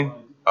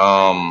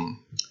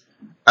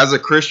As a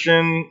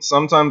Christian,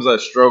 sometimes I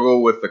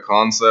struggle with the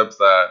concept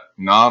that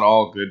not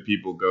all good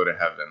people go to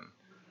heaven.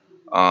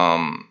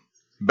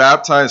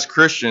 Baptized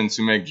Christians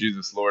who make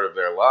Jesus Lord of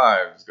their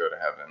lives go to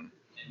heaven.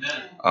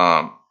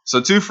 So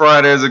 2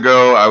 Fridays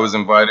ago, I was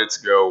invited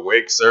to go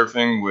wake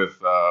surfing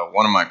with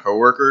one of my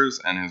coworkers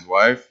and his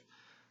wife.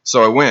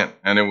 So I went,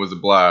 and it was a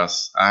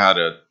blast. I had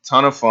a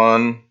ton of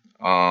fun.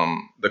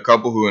 The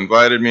couple who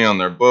invited me on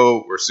their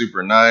boat were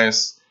super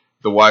nice.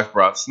 The wife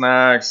brought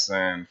snacks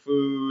and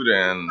food,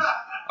 and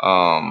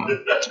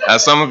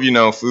as some of you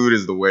know, food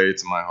is the way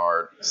to my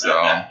heart. So,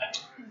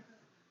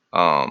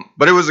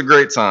 but it was a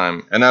great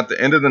time. And at the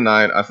end of the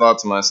night, I thought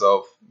to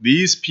myself,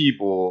 these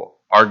people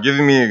are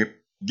giving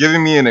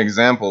me an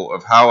example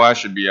of how I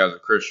should be as a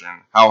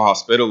Christian, how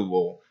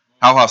hospitable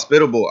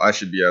I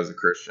should be as a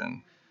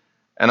Christian.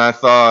 And I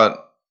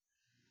thought,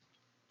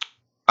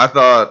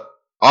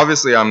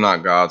 obviously I'm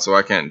not God, so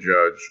I can't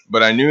judge,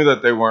 but I knew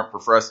that they weren't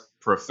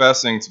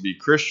professing to be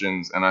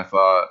Christians, and I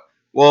thought,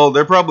 well,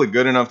 they're probably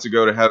good enough to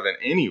go to heaven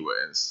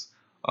anyways.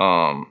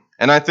 And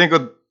I think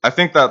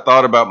that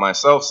thought about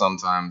myself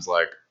sometimes,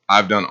 like,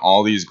 I've done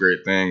all these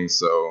great things,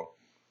 so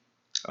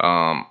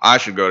I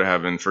should go to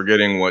heaven,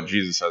 forgetting what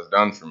Jesus has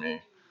done for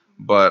me.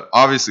 But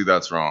obviously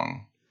that's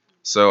wrong.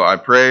 So I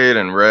prayed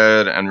and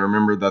read and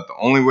remembered that the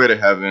only way to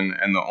heaven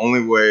and the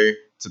only way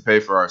to pay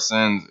for our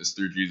sins is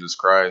through Jesus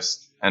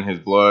Christ and his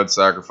blood,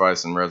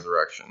 sacrifice, and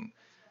resurrection.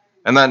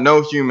 And that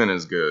no human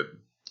is good.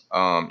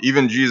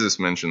 Even Jesus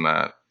mentioned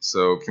that.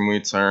 So can we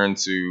turn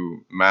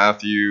to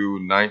Matthew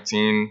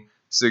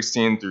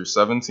 19:16 through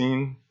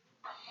 17?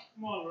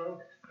 Come on, bro.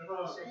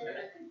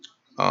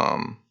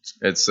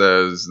 It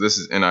says, this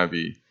is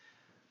NIV.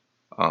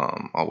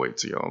 I'll wait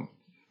till y'all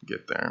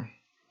get there.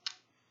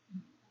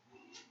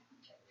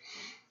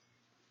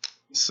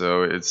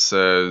 So it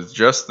says,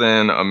 just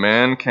then a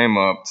man came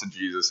up to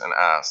Jesus and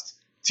asked,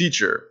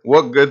 "Teacher,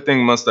 what good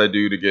thing must I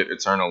do to get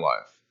eternal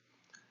life?"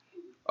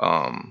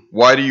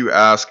 Why do you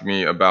ask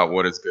me about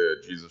what is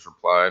good? Jesus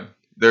replied,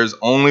 there's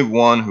only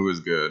one who is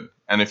good.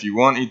 And if you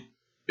want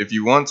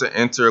to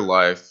enter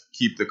life,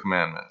 keep the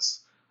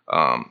commandments.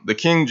 The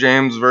King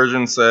James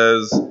Version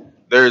says,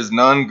 there is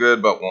none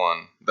good but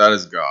one, that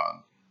is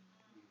God.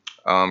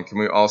 Can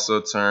we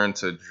also turn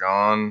to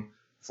John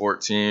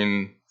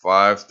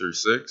 14:5 through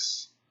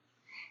 6?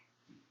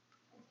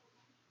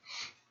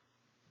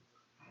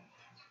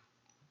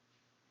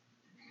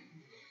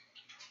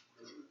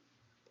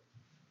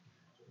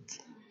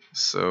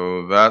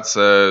 So that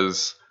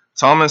says,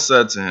 Thomas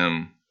said to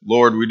him,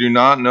 Lord, we do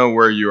not know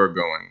where you are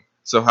going,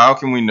 so how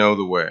can we know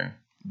the way?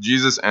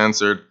 Jesus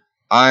answered,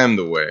 I am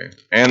the way,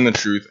 and the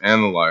truth,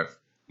 and the life.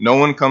 No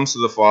one comes to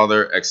the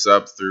Father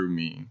except through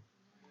me.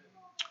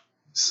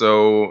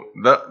 So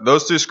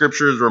those two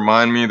scriptures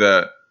remind me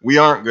that we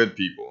aren't good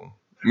people,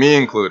 me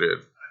included.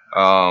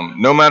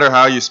 No matter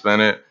how you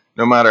spend it,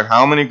 no matter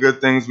how many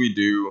good things we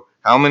do,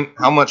 how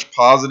much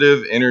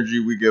positive energy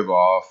we give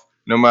off,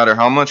 no matter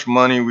how much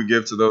money we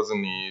give to those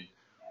in need,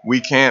 we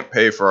can't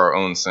pay for our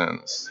own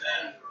sins.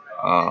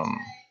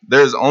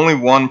 There's only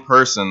one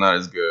person that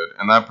is good,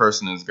 and that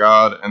person is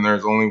God, and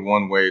there's only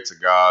one way to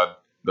God,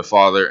 the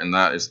Father, and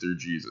that is through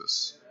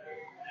Jesus.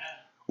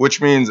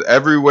 Which means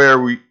every way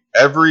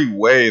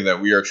that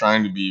we are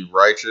trying to be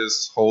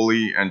righteous,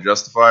 holy, and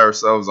justify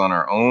ourselves on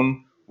our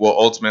own will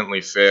ultimately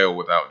fail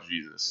without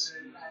Jesus.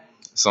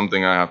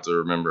 Something I have to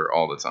remember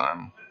all the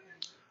time.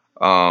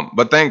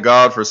 But thank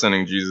God for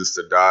sending Jesus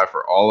to die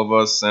for all of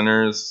us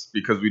sinners,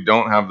 because we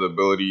don't have the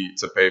ability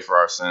to pay for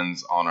our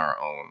sins on our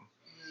own.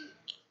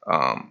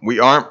 We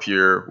aren't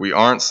pure, we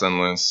aren't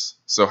sinless,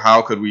 so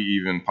how could we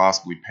even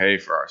possibly pay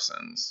for our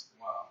sins?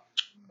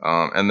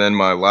 And then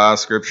my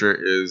last scripture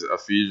is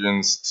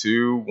Ephesians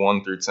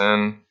 2:1 through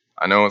 10.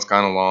 I know it's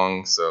kind of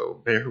long, so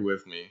bear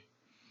with me.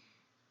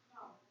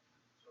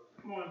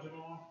 Come on,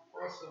 Jamal.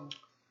 Awesome.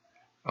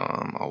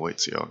 I'll wait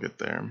till y'all get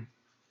there.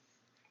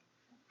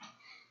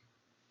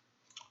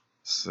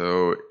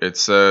 So it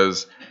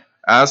says,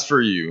 as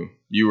for you,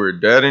 you were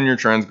dead in your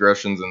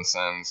transgressions and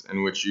sins,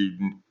 in which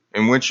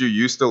you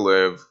used to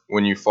live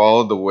when you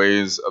followed the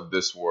ways of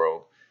this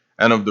world,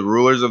 and of the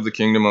rulers of the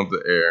kingdom of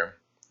the air,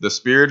 the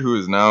spirit who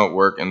is now at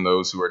work in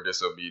those who are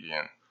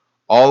disobedient.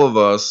 All of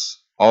us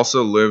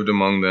also lived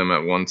among them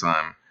at one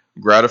time,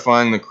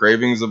 gratifying the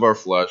cravings of our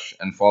flesh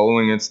and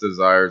following its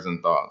desires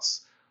and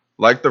thoughts.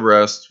 Like the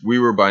rest, we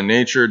were by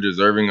nature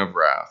deserving of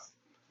wrath.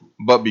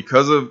 But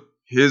because of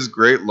his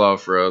great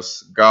love for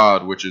us,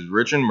 God, which is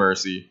rich in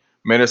mercy,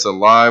 made us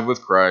alive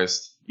with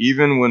Christ,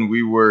 even when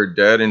we were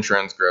dead in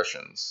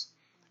transgressions.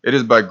 It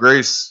is by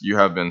grace you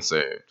have been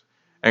saved.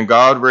 And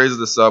God raised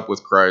us up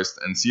with Christ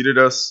and seated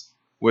us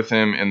with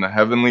him in the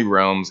heavenly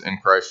realms in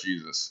Christ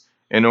Jesus,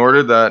 in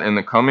order that in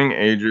the coming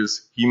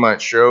ages he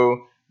might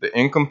show the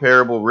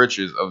incomparable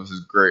riches of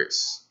his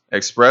grace,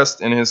 expressed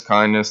in his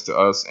kindness to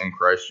us in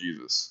Christ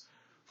Jesus.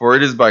 For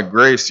it is by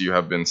grace you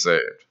have been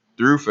saved,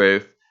 through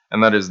faith,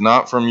 and that is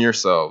not from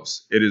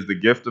yourselves. It is the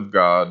gift of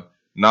God,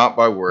 not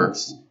by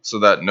works, so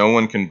that no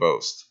one can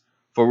boast.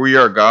 For we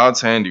are God's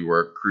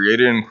handiwork,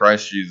 created in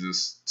Christ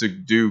Jesus to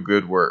do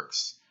good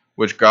works,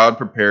 which God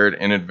prepared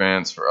in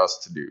advance for us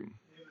to do.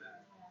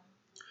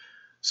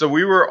 So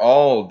we were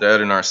all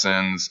dead in our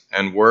sins,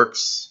 and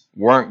works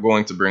weren't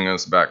going to bring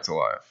us back to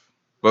life.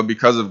 But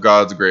because of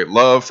God's great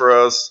love for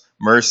us,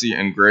 mercy,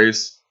 and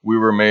grace, we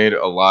were made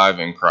alive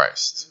in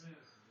Christ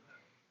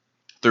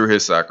through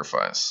his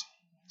sacrifice.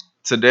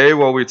 Today,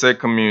 while we take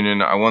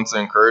communion, I want to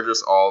encourage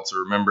us all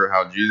to remember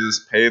how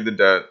Jesus paid the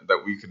debt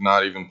that we could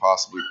not even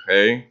possibly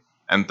pay,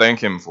 and thank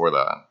him for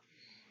that.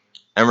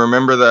 And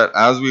remember that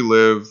as we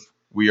live,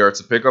 we are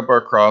to pick up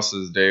our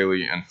crosses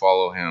daily and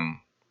follow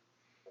him.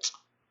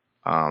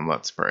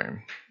 Let's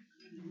pray.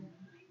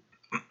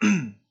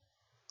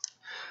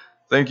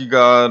 Thank you,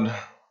 God,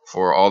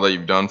 for all that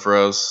you've done for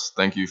us.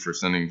 Thank you for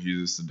sending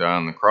Jesus to die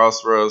on the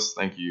cross for us.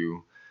 Thank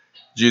you,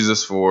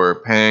 Jesus, for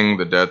paying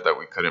the debt that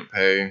we couldn't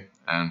pay.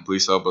 And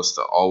please help us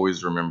to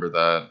always remember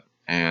that,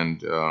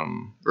 and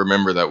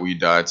remember that we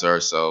died to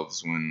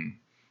ourselves when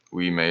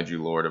we made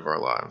you Lord of our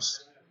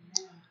lives.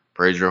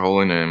 Praise your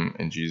holy name.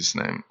 In Jesus'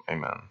 name,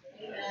 amen.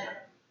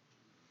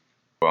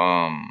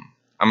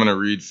 I'm going to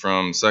read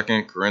from 2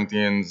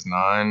 Corinthians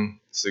 9,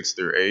 6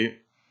 through 8.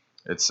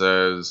 It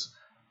says,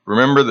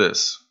 "Remember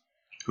this,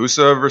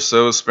 whosoever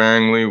sows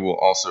sparingly will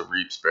also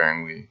reap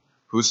sparingly.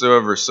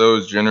 Whosoever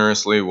sows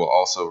generously will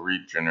also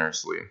reap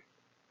generously.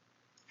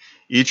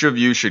 Each of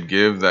you should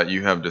give that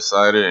you have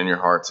decided in your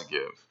heart to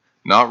give,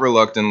 not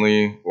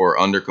reluctantly or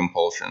under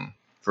compulsion,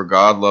 for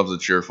God loves a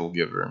cheerful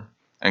giver.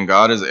 And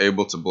God is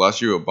able to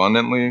bless you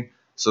abundantly,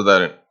 so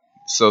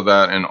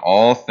that in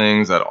all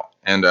things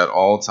and at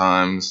all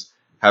times,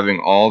 having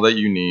all that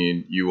you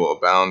need, you will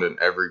abound in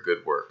every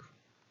good work."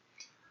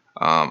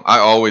 I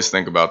always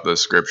think about this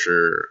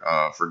scripture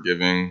for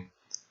giving.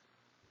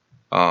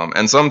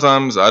 And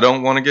sometimes I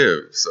don't want to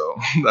give, so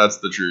that's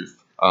the truth.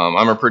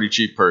 I'm a pretty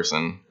cheap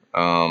person.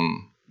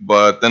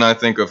 But then I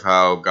think of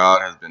how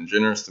God has been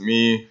generous to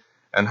me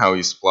and how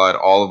he supplied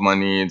all of my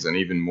needs and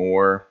even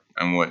more,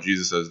 and what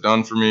Jesus has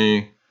done for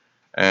me.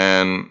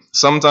 And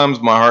sometimes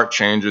my heart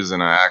changes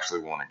and I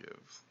actually want to give.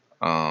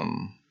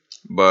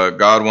 But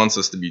God wants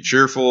us to be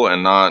cheerful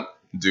and not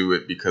do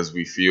it because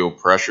we feel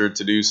pressured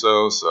to do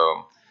so.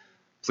 So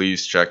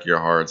please check your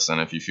hearts, and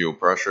if you feel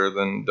pressure,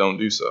 then don't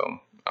do so.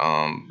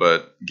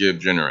 But give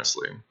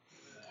generously.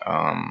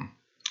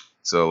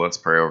 So let's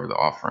pray over the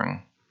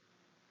offering.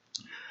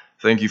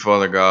 Thank you,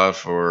 Father God,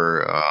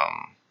 for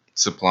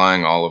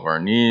supplying all of our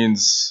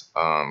needs,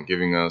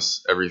 giving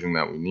us everything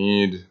that we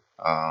need.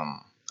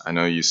 I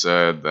know you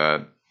said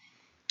that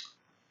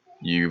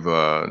you've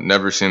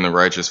never seen the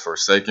righteous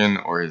forsaken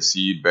or his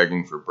seed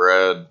begging for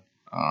bread.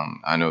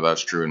 I know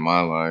that's true in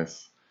my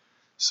life.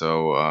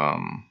 So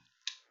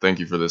thank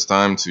you for this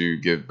time to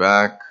give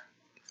back,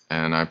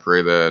 and I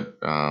pray that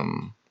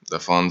the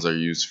funds are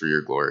used for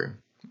your glory.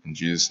 In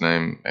Jesus'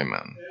 name,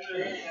 amen.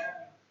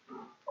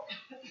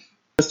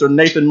 Mr.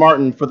 Nathan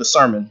Martin for the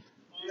sermon.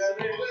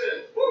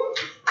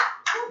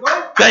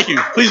 Thank you.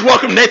 Please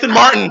welcome Nathan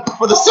Martin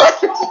for the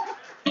sermon.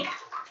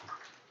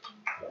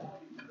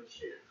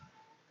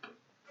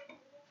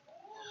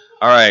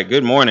 All right,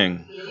 good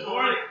morning.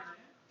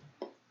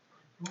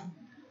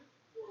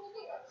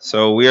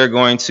 So we are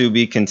going to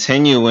be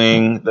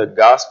continuing the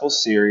gospel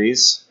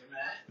series.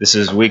 This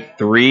is week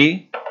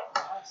 3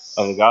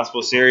 of the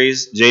gospel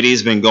series.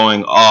 JD's been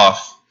going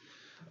off,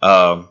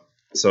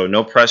 so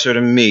no pressure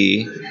to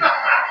me.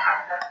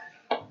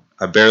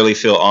 I barely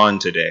feel on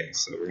today,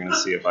 so we're going to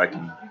see if I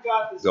can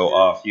go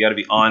off. You got to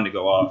be on to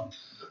go off.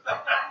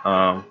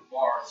 All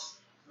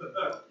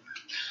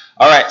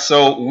right,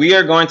 so we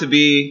are going to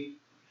be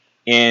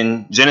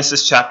in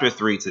Genesis chapter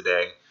 3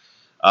 today.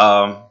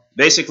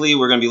 Basically,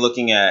 we're going to be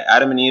looking at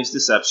Adam and Eve's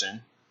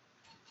deception,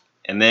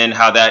 and then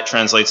how that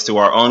translates to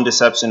our own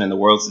deception and the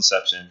world's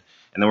deception.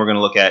 And then we're going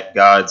to look at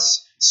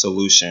God's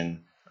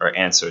solution or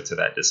answer to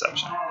that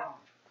deception.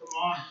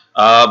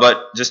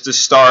 But just to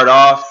start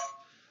off,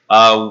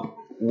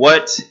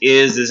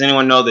 does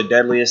anyone know the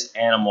deadliest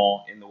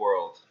animal in the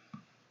world?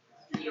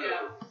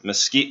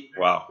 Mosquito.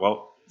 Wow,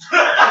 well,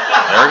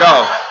 there we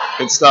go.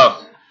 Good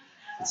stuff.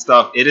 Good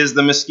stuff. It is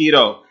the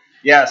mosquito.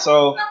 Yeah,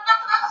 so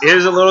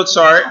here's a little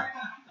chart.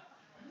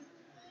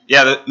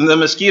 Yeah, the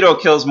mosquito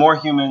kills more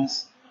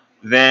humans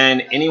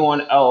than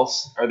anyone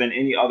else or than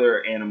any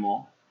other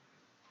animal.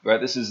 Right?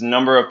 This is the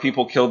number of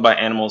people killed by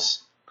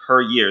animals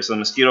per year. So the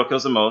mosquito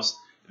kills the most.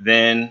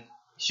 Then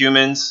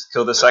humans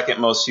kill the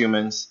second most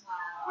humans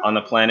on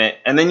the planet.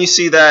 And then you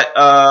see that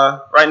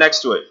right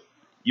next to it.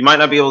 You might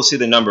not be able to see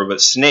the number,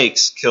 but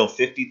snakes kill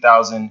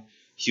 50,000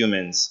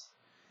 humans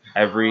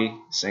every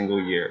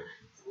single year.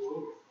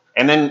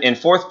 And then in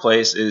fourth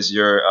place is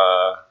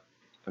a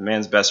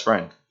man's best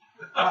friend.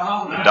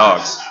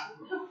 Dogs.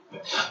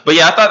 But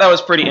yeah, I thought that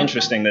was pretty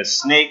interesting that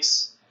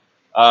snakes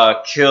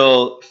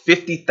kill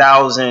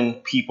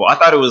 50,000 people. I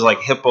thought it was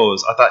like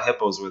hippos. I thought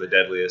hippos were the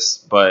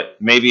deadliest, but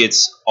maybe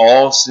it's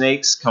all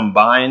snakes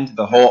combined,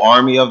 the whole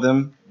army of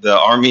them, the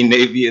Army,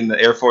 Navy, and the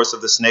Air Force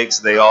of the snakes,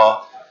 they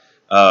all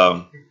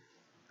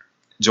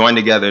join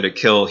together to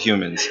kill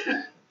humans.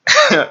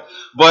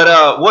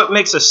 But what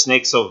makes a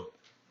snake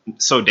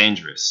so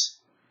dangerous?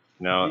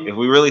 If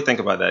we really think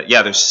about that,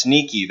 yeah, they're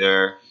sneaky.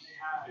 They're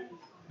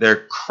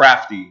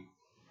crafty.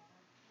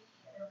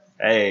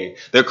 Hey,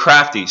 they're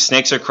crafty.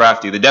 Snakes are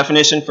crafty. The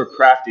definition for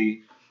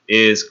crafty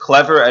is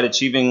clever at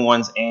achieving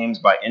one's aims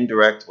by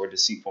indirect or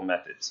deceitful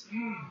methods.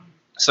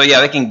 So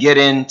yeah, they can get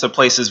into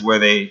places where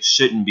they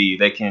shouldn't be.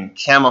 They can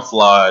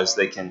camouflage.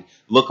 They can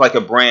look like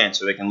a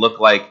branch, or they can look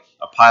like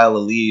a pile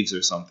of leaves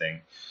or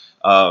something.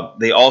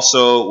 They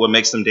also, what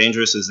makes them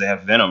dangerous is they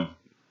have venom.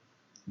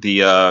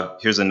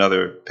 Here's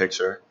another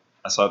picture.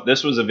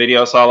 This was a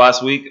video I saw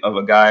last week of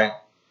a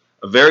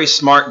very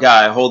smart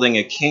guy holding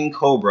a king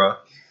cobra.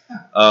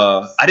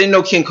 I didn't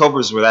know king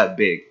cobras were that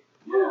big.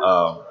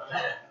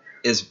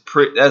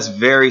 That's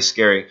very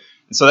scary.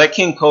 And so that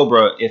king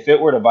cobra, if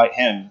it were to bite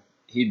him,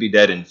 he'd be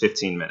dead in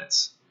 15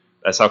 minutes.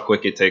 That's how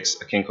quick it takes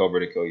a king cobra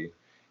to kill you.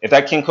 If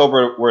that king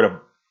cobra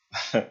were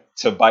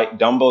to bite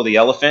Dumbo the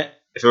elephant,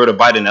 if it were to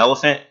bite an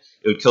elephant,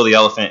 it would kill the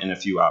elephant in a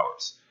few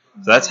hours.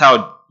 So that's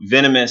how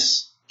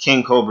venomous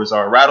king cobras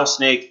are. A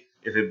rattlesnake,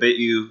 if it bit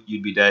you,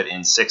 you'd be dead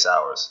in 6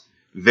 hours.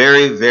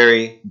 Very,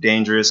 very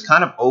dangerous,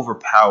 kind of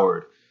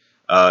overpowered,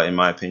 in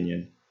my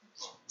opinion.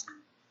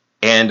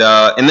 And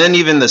then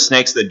even the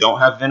snakes that don't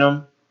have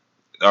venom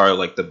are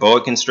like the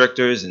boa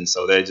constrictors, and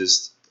so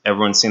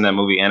everyone's seen that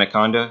movie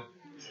Anaconda.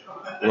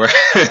 Where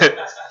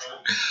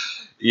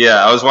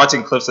yeah, I was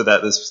watching clips of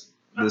that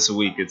this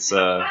week. It's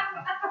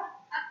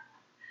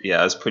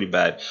it's pretty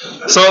bad.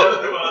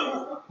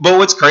 So, but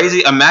what's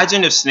crazy?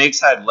 Imagine if snakes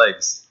had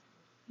legs.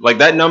 Like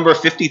that number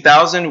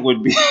 50,000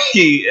 would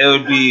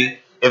be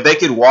if they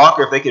could walk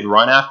or if they could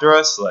run after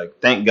us. Like,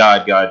 thank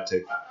God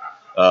took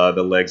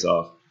the legs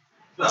off.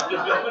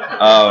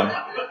 But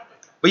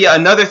yeah,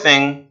 another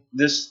thing.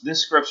 This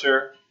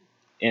scripture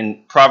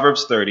in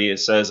Proverbs 30, it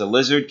says, "A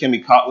lizard can be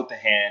caught with the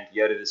hand,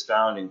 yet it is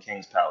found in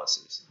kings'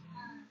 palaces."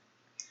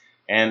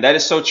 And that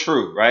is so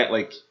true, right?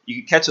 Like,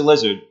 you can catch a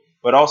lizard,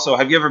 but also,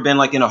 have you ever been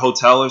like in a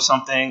hotel or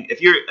something?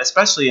 If you're,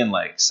 especially in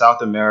like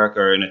South America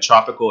or in a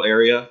tropical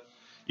area,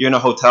 you're in a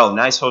hotel,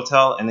 nice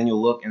hotel, and then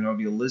you'll look and there'll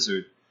be a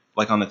lizard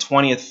like on the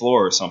 20th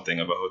floor or something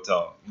of a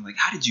hotel. You're like,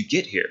 how did you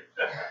get here?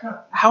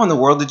 How in the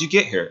world did you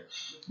get here?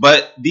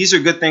 But these are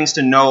good things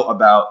to know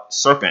about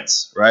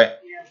serpents, right?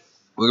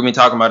 We're going to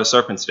be talking about a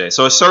serpent today.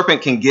 So a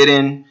serpent can get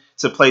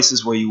into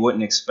places where you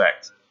wouldn't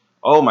expect.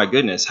 Oh my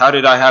goodness, how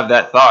did I have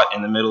that thought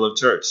in the middle of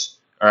church?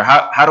 Or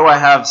how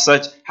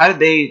did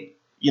they,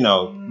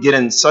 get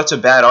in such a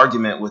bad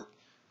argument with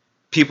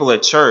people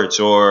at church?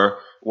 Or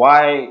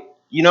why,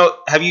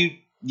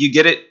 you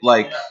get it?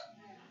 Like,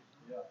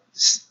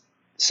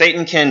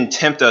 Satan can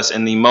tempt us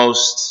in the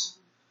most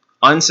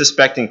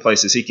unsuspecting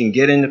places. He can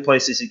get into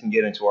places. He can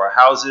get into our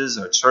houses,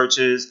 our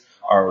churches,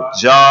 our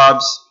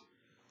jobs.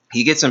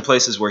 He gets in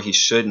places where he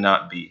should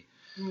not be.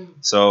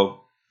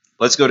 So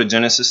let's go to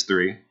Genesis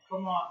 3.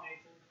 Come on,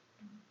 Nathan.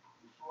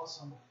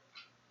 Awesome.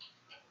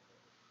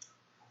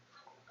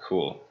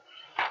 Cool.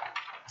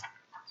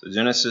 So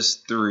Genesis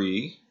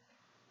 3.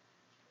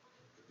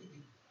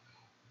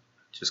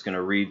 Just going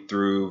to read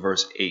through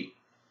verse 8.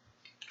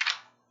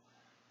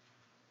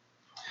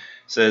 It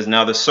says,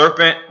 "Now the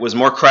serpent was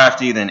more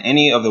crafty than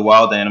any of the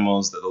wild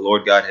animals that the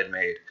Lord God had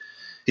made.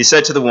 He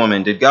said to the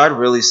woman, 'Did God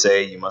really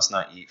say you must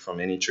not eat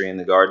from any tree in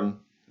the garden?'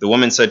 The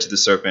woman said to the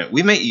serpent,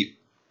 'We may eat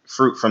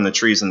fruit from the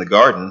trees in the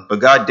garden, but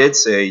God did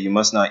say you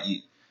must not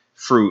eat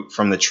fruit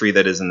from the tree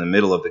that is in the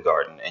middle of the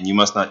garden, and you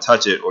must not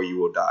touch it or you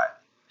will die.'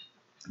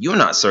 'You will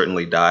not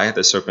certainly die,'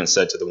 the serpent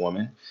said to the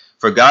woman,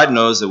 'for God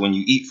knows that when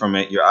you eat from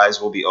it, your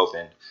eyes will be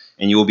opened,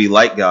 and you will be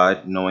like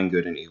God, knowing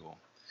good and evil.'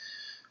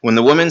 When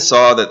the woman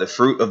saw that the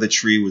fruit of the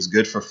tree was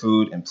good for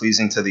food and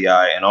pleasing to the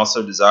eye, and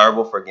also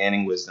desirable for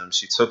gaining wisdom,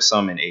 she took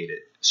some and ate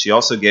it. She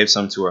also gave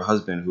some to her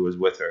husband who was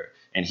with her,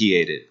 and he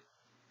ate it.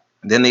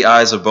 Then the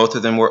eyes of both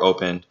of them were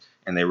opened,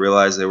 and they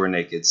realized they were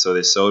naked, so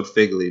they sewed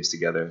fig leaves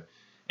together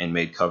and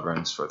made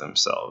coverings for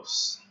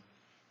themselves."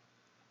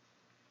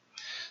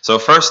 So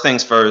first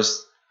things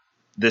first,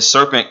 this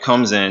serpent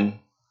comes in,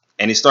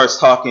 and he starts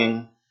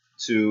talking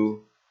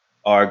to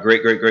our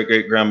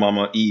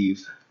great-great-great-great-grandmama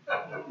Eve.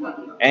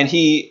 And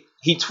he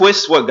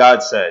twists what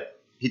God said.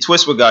 He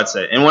twists what God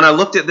said. And when I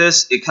looked at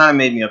this, it kind of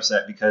made me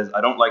upset because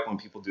I don't like when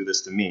people do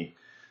this to me.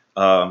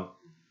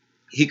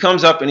 He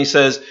comes up and he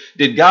says,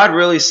 "Did God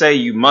really say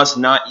you must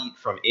not eat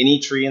from any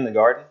tree in the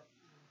garden?"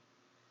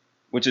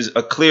 Which is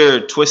a clear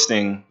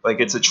twisting, like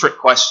it's a trick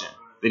question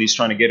that he's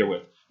trying to get her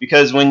with.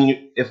 Because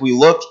if we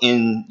look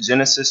in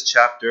Genesis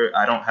chapter,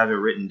 I don't have it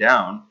written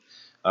down.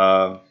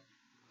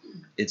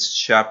 It's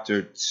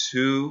chapter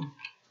 2.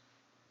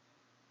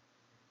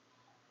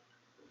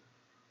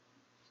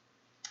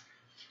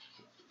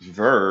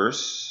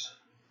 Verse,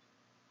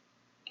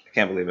 I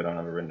can't believe I don't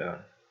have it written down.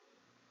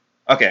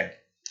 Okay,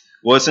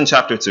 well, it's in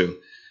chapter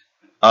 2.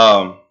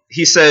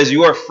 He says,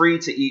 "You are free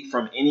to eat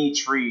from any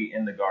tree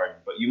in the garden,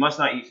 but you must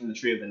not eat from the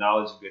tree of the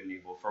knowledge of good and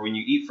evil, for when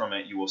you eat from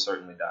it, you will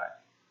certainly die."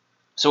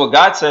 So what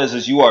God says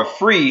is you are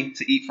free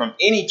to eat from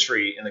any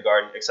tree in the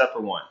garden except for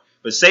one.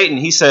 But Satan,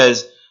 he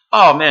says,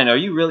 "Oh man,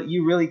 you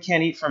really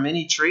can't eat from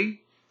any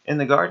tree in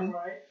the garden?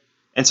 Right.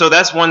 And so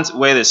that's one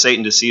way that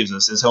Satan deceives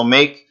us, is he'll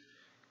make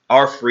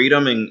our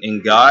freedom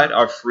in God,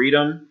 our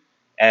freedom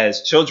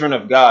as children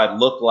of God,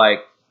 look like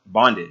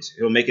bondage.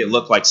 He'll make it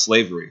look like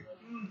slavery.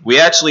 We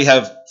actually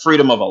have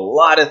freedom of a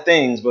lot of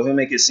things, but he'll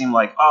make it seem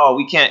like, oh,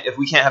 if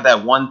we can't have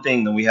that one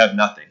thing, then we have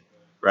nothing,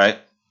 right?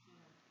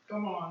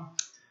 Come on.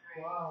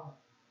 Wow.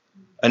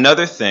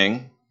 Another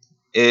thing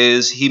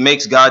is he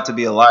makes God to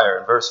be a liar.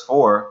 In verse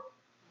 4,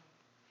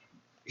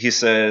 he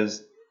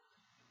says,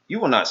 "You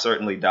will not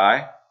certainly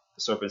die,"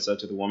 the serpent said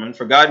to the woman,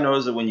 "for God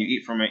knows that when you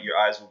eat from it, your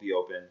eyes will be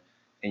open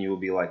and you will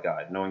be like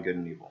God, knowing good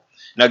and evil."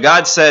 Now,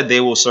 God said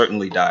they will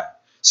certainly die.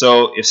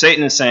 So if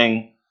Satan is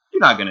saying,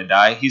 "You're not going to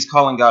die," he's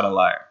calling God a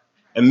liar.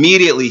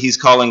 Immediately, he's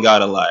calling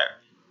God a liar.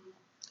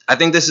 I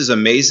think this is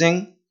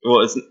amazing.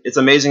 Well, it's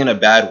amazing in a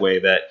bad way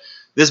that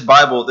this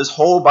Bible, this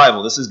whole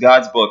Bible, this is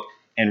God's book.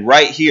 And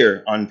right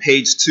here on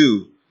page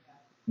 2,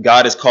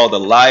 God is called a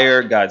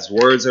liar. God's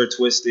words are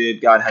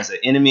twisted. God has an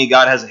enemy.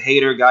 God has a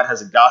hater. God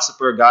has a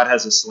gossiper. God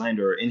has a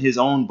slanderer in his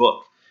own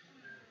book.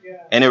 Yeah.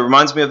 And it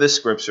reminds me of this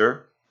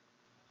scripture.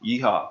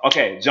 Yeehaw.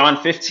 Okay, John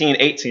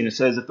 15:18. It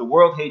says, "If the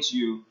world hates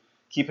you,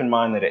 keep in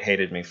mind that it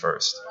hated me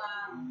first."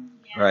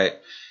 Right?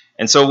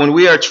 And so when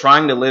we are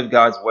trying to live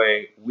God's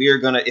way,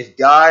 if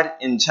God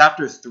in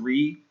chapter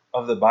 3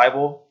 of the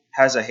Bible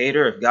has a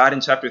hater, if God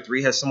in chapter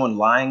 3 has someone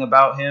lying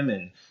about him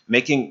and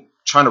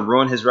trying to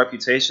ruin his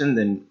reputation,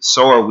 then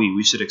so are we.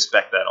 We should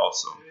expect that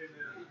also.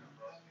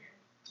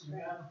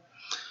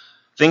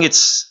 I think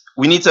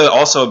we need to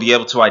also be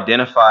able to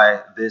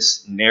identify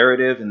this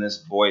narrative and this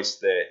voice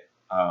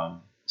that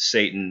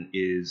Satan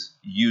is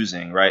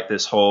using, right?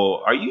 This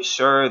whole, "Are you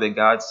sure that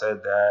God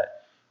said that?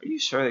 Are you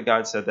sure that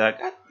God said that?"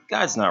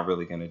 God's not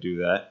really going to do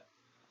that.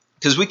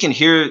 Because we can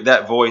hear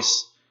that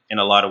voice in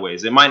a lot of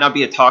ways. It might not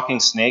be a talking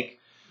snake,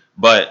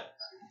 but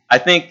I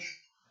think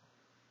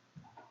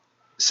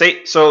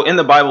so in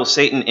the Bible,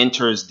 Satan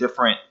enters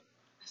different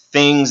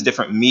things,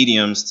 different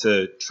mediums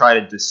to try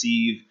to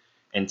deceive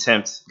and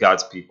tempt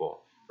God's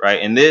people,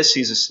 right? In this,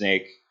 he's a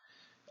snake.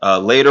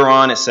 Later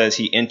on, it says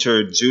he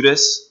entered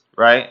Judas,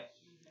 right?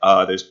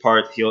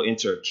 He'll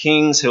enter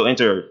kings, he'll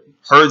enter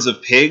herds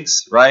of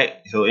pigs, right?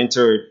 He'll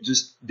enter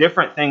just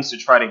different things to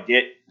try to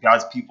get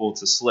God's people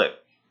to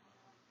slip.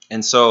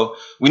 And so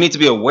we need to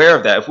be aware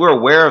of that. If we're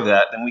aware of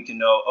that, then we can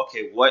know,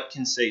 okay, what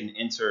can Satan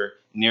enter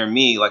near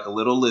me like a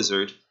little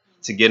lizard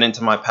to get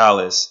into my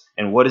palace?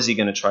 And what is he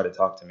going to try to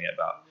talk to me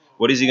about?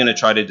 What is he going to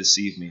try to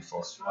deceive me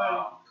for?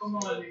 Wow. Come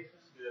on, Nathan.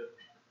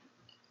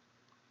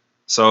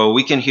 So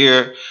we can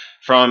hear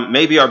from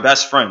maybe our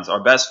best friends,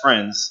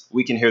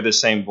 we can hear the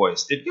same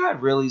voice. Did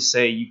God really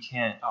say you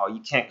can't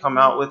come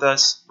out with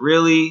us?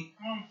 Really?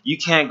 You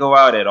can't go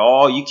out at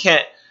all? You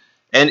can't.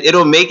 And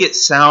it'll make it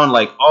sound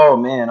like, oh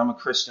man, I'm a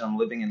Christian, I'm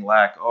living in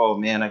lack. Oh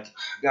man,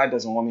 God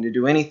doesn't want me to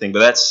do anything. But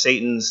that's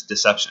Satan's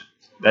deception.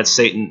 That's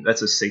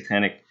a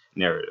satanic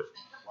narrative.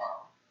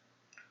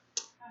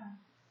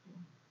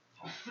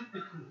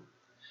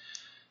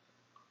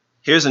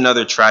 Here's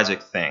another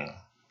tragic thing.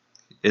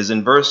 Is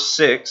in verse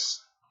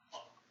 6,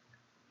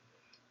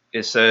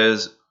 it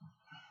says,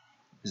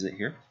 is it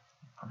here?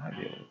 I might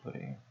be able to put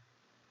it here.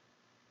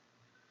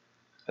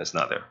 That's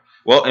not there.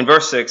 Well, in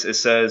verse 6, it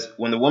says,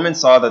 "When the woman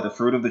saw that the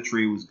fruit of the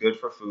tree was good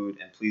for food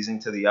and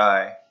pleasing to the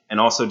eye, and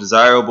also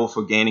desirable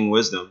for gaining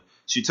wisdom,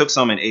 she took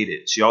some and ate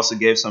it. She also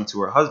gave some to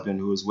her husband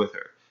who was with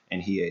her,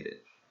 and he ate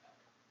it."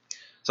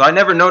 So I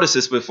never noticed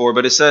this before,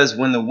 but it says,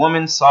 when the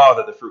woman saw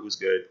that the fruit was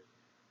good,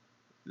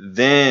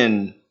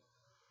 then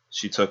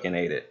she took and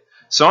ate it.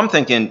 So I'm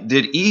thinking,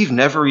 did Eve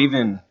never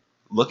even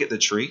look at the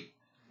tree?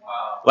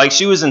 Wow. Like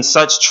she was in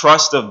such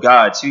trust of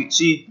God.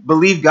 She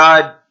believed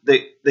God,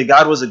 that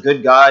God was a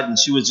good God, and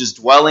she was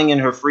just dwelling in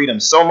her freedom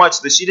so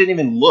much that she didn't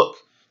even look.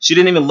 She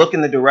didn't even look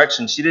in the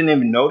direction. She didn't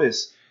even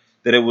notice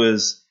that it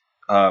was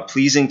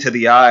pleasing to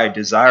the eye,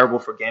 desirable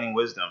for gaining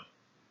wisdom.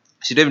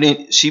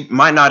 She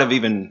might not have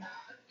even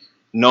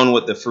known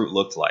what the fruit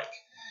looked like,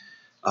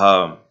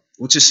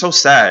 which is so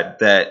sad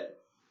that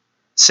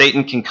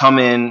Satan can come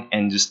in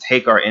and just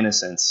take our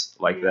innocence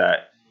like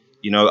that.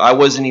 You know, I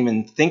wasn't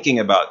even thinking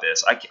about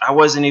this. I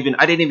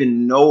didn't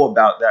even know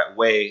about that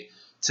way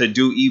to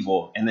do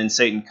evil. And then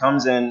Satan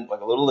comes in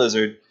like a little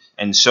lizard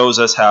and shows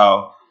us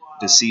how,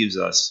 deceives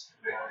us,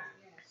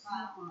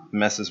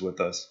 messes with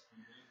us.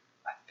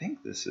 I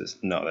think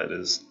that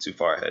is too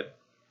far ahead.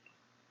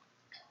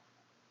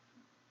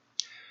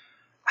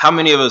 How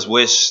many of us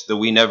wish that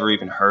we never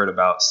even heard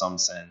about some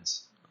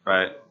sins,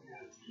 right?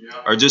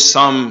 Or just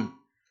some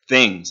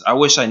things. I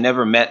wish I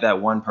never met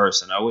that one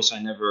person. I wish I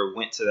never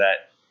went to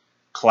that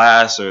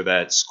class or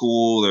that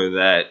school or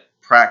that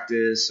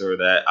practice or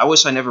that. I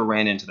wish I never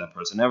ran into that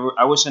person.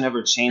 I wish I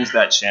never changed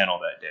that channel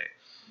that day.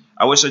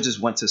 I wish I just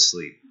went to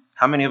sleep.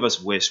 How many of us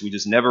wish we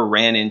just never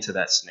ran into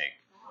that snake?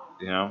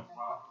 You know?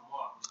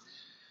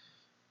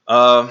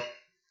 I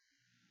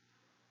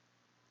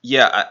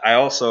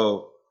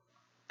also,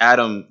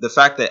 the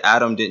fact that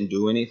Adam didn't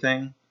do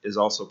anything is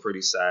also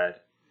pretty sad.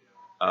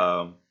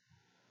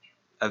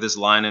 I have this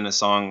line in a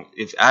song,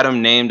 if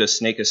Adam named a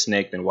snake,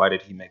 then why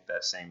did he make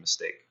that same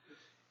mistake?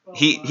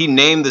 He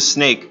named the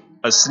snake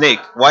a snake.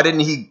 Why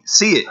didn't he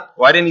see it?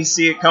 Why didn't he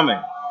see it coming?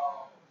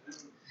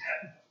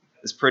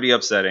 It's pretty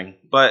upsetting.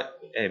 But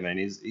hey, man,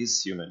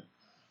 he's human.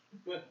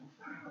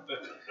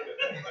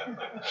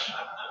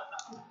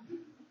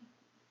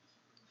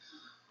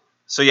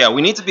 So yeah,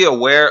 we need to be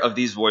aware of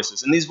these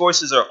voices. And these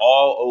voices are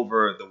all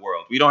over the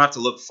world. We don't have to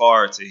look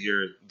far to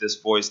hear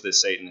this voice that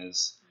Satan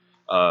is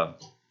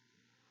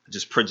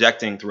just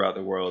projecting throughout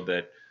the world,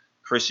 that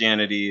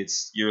Christianity,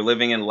 you're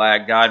living in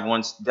lack. God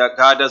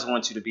doesn't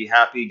want you to be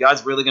happy.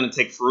 God's really going to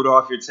take fruit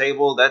off your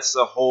table. That's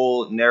the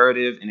whole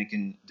narrative, and it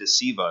can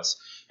deceive us.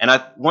 And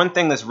one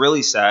thing that's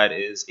really sad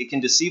is it can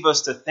deceive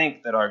us to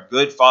think that our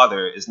good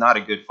father is not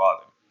a good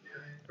father,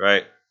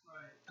 right?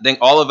 I think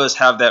all of us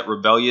have that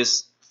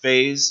rebellious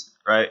phase,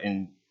 right,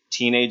 in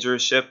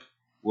teenagership,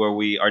 where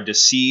we are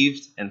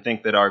deceived and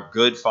think that our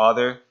good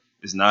father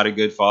is not a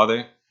good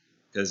father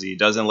because he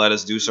doesn't let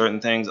us do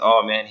certain things.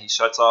 Oh, man, he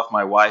shuts off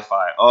my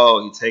Wi-Fi.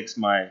 Oh, he takes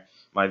my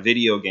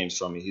video games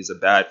from me. He's a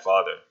bad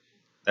father.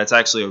 That's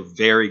actually a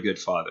very good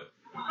father.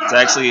 It's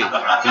actually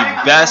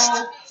the best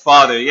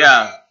father,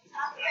 yeah.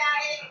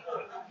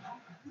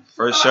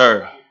 For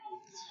sure.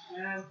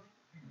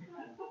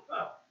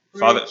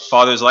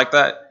 Fathers like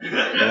that?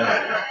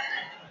 Yeah.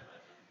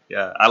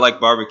 Yeah, I like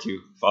barbecue,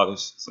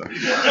 fathers. So.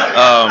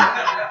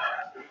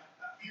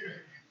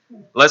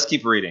 Let's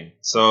keep reading.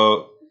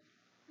 So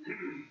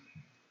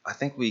I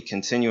think we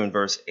continue in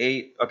verse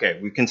 8. Okay,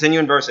 we continue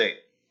in verse 8. It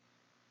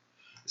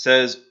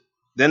says,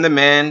 Then the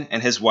man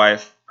and his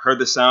wife heard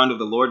the sound of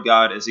the Lord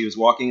God as he was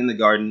walking in the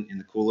garden in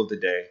the cool of the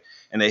day,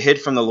 and they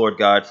hid from the Lord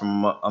God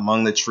from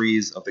among the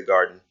trees of the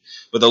garden.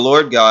 But the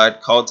Lord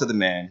God called to the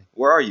man,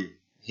 Where are you?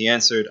 He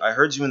answered, I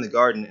heard you in the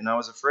garden, and I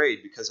was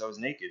afraid because I was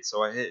naked,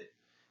 so I hid.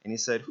 And he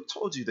said, Who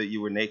told you that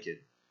you were naked?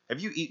 Have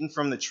you eaten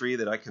from the tree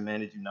that I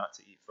commanded you not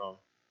to eat from?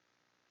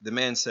 The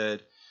man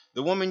said,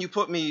 The woman you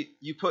put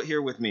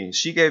here with me,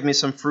 she gave me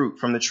some fruit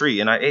from the tree,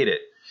 and I ate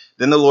it.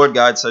 Then the Lord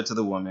God said to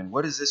the woman,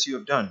 What is this you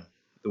have done?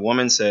 The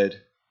woman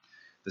said,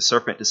 The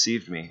serpent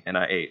deceived me, and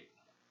I ate.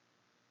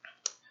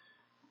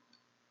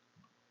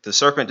 The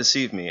serpent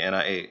deceived me, and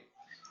I ate.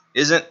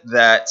 Isn't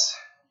that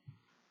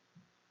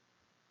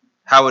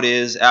how it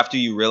is after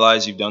you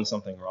realize you've done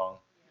something wrong?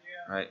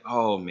 Right?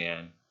 Oh,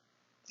 man.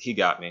 He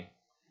got me.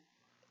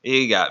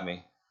 He got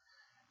me.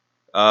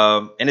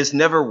 And it's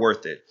never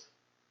worth it.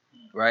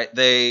 Right?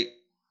 They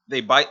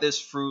bite this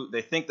fruit.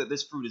 They think that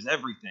this fruit is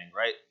everything,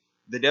 right?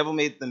 The devil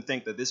made them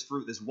think that this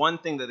fruit, this one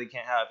thing that they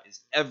can't have, is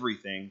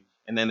everything.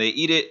 And then they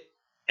eat it,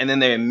 and then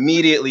they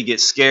immediately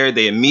get scared.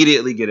 They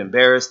immediately get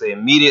embarrassed. They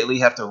immediately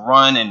have to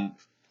run and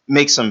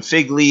make some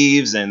fig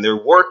leaves, and they're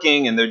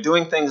working, and they're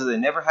doing things that they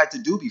never had to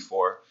do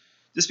before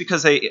just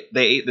because they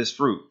ate this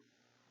fruit.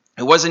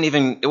 It wasn't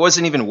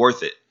even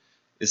worth it.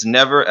 It's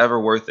never, ever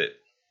worth it.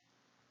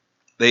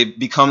 They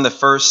become the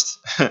first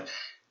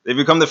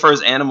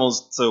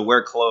animals to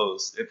wear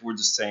clothes, if we're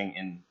just saying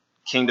in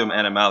Kingdom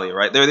Animalia,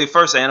 right? They're the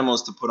first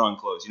animals to put on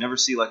clothes. You never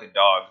see like a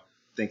dog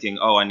thinking,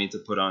 oh, I need to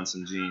put on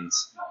some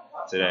jeans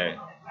today,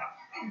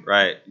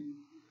 right?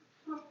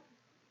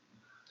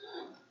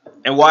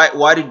 And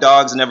why do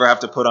dogs never have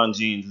to put on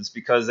jeans? It's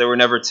because they were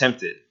never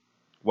tempted.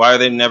 Why are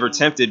they never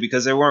tempted?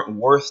 Because they weren't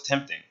worth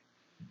tempting.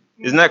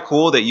 Isn't that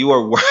cool that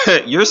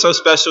you're so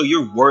special,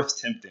 you're worth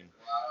tempting?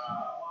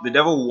 The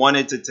devil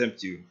wanted to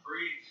tempt you.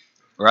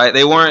 Right?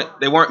 They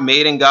weren't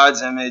made in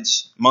God's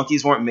image.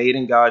 Monkeys weren't made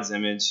in God's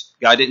image.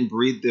 God didn't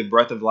breathe the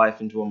breath of life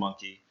into a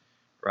monkey.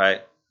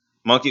 Right?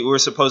 We were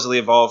supposedly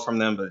evolved from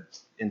them, but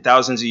in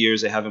thousands of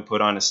years they haven't put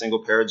on a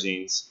single pair of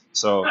jeans.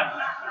 So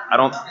I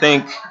don't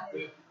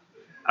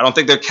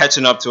think they're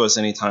catching up to us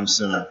anytime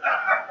soon.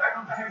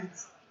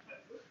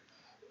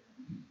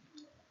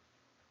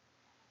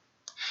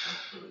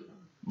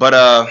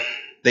 But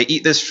they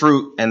eat this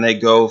fruit and they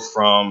go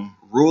from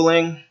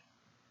ruling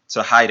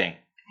to hiding.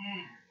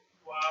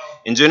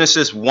 In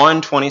Genesis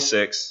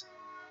 1:26,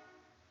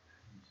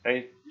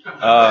 it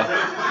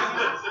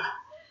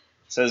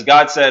says,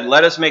 God said,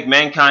 Let us make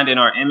mankind in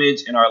our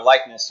image and our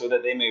likeness so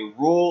that they may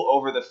rule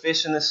over the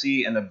fish in the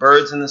sea and the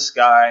birds in the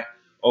sky,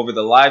 over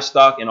the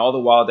livestock and all the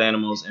wild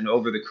animals, and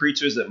over the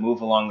creatures that move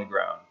along the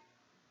ground.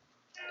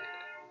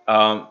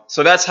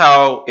 So that's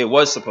how it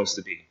was supposed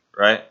to be,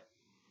 right?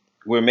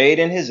 We're made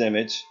in his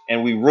image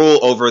and we rule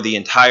over the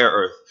entire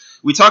earth.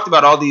 We talked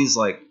about all these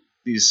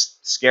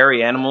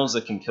scary animals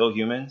that can kill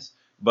humans,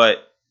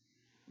 but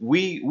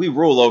we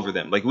rule over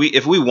them.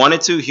 If we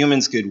wanted to,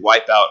 humans could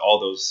wipe out all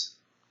those.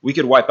 We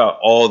could wipe out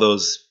all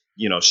those,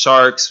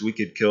 sharks. We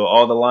could kill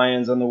all the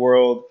lions in the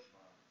world.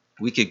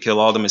 We could kill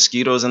all the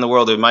mosquitoes in the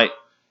world. It might,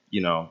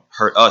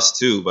 hurt us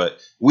too, but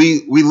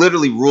we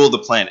literally rule the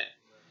planet.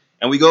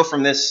 And we go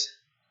from this,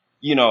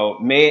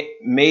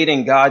 made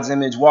in God's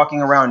image,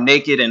 walking around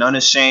naked and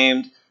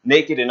unashamed,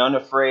 naked and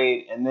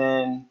unafraid, and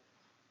then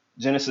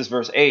Genesis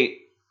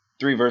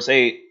 3 verse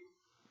 8,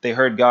 they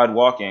heard God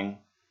walking.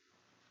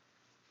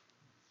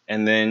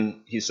 And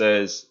then he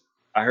says,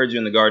 I heard you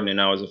in the garden and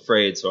I was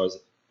afraid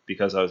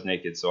because I was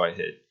naked, so I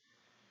hid.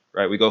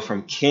 Right? We go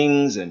from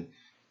kings and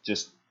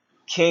just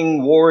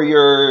king,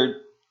 warrior,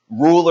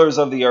 rulers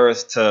of the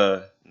earth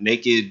to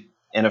naked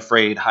and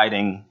afraid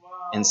hiding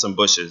in some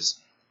bushes.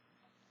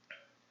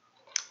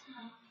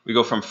 We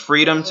go from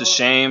freedom to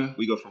shame.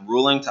 We go from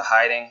ruling to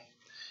hiding.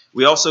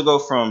 We also go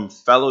from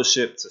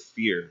fellowship to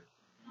fear,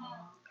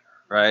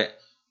 right?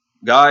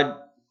 God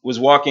was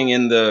walking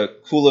in the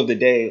cool of the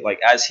day like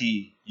as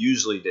he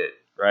usually did,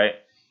 right?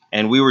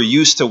 And we were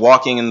used to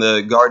walking in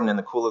the garden in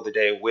the cool of the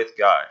day with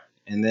God.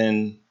 And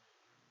then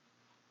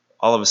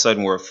all of a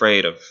sudden we're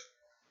afraid of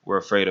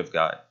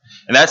God.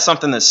 And that's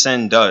something that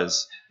sin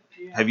does.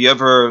 Have you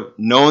ever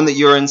known that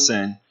you're in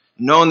sin,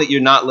 known that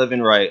you're not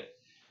living right,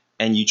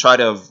 and you try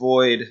to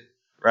avoid,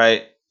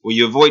 right? Well,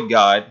 you avoid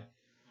God,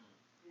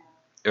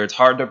 or it's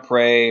hard to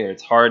pray, or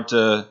it's hard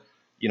to,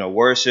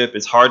 worship.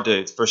 It's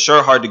for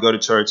sure hard to go to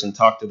church and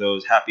talk to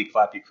those happy,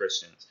 clappy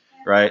Christians,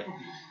 right?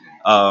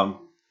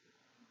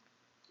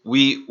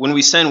 When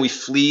we sin, we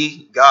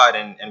flee God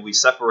and we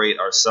separate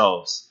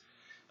ourselves.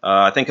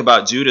 I think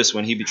about Judas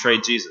when he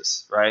betrayed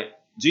Jesus, right?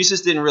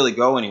 Jesus didn't really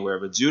go anywhere,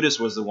 but Judas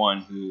was the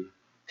one who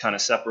kind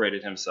of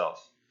separated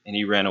himself and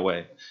he ran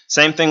away.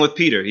 Same thing with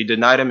Peter. He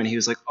denied him and he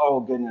was like, oh,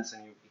 goodness,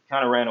 and he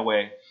kind of ran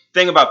away.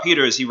 Thing about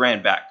Peter is he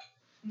ran back,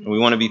 and we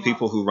want to be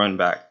people who run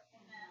back.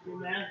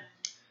 Amen.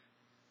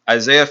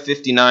 Isaiah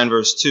 59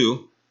 verse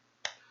 2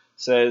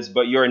 says,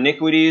 but your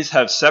iniquities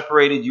have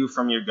separated you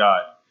from your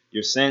God.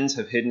 Your sins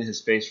have hidden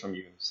his face from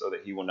you so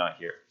that he will not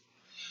hear.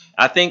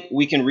 I think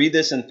we can read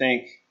this and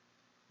think,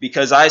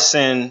 because I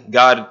sin,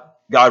 God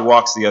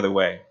walks the other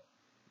way.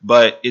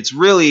 But it's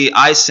really,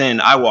 I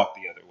sin, I walk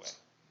the other way,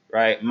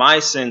 right? My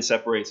sin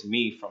separates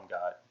me from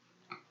God.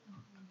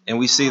 And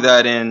we see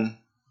that in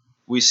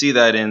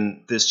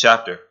this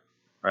chapter,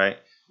 right?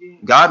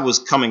 God was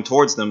coming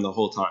towards them the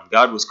whole time.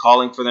 God was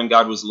calling for them.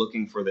 God was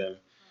looking for them.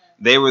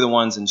 They were the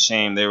ones in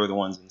shame. They were the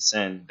ones in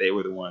sin. They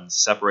were the ones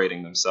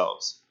separating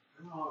themselves.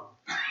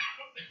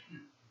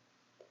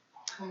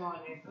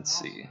 Let's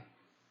see.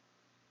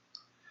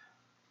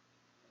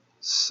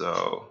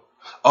 So,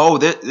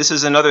 this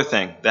is another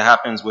thing that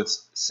happens with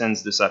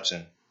sin's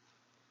deception,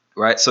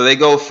 right? So they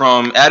go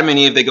from, Adam and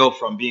Eve, they go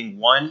from being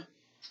one,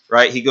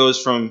 right? He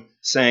goes from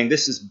saying,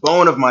 this is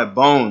bone of my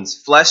bones,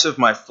 flesh of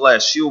my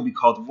flesh. She will be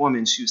called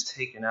woman. She was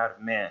taken out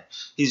of man.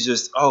 He's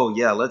just, oh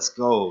yeah, let's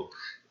go.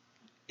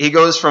 He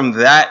goes from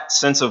that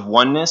sense of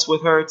oneness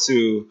with her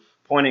to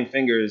pointing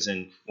fingers.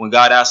 And when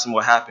God asks him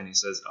what happened, he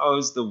says, oh,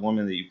 it's the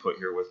woman that you put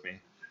here with me,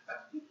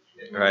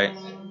 right?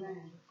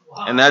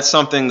 And that's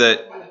something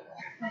that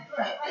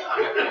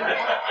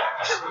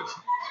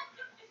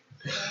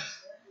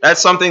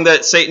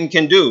Satan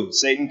can do.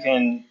 Satan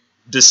can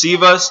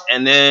deceive us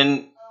and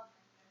then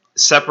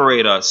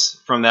separate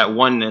us from that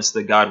oneness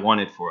that God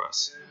wanted for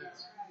us.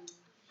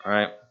 All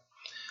right.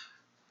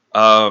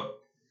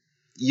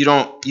 You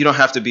don't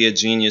have to be a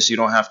genius. You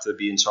don't have to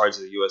be in charge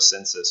of the U.S.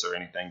 Census or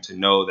anything to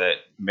know that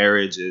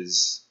marriage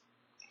is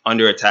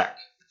under attack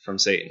from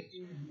Satan.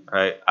 All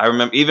right. I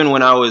remember even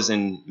when I was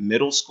in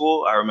middle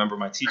school, I remember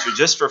my teacher,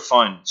 just for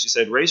fun, she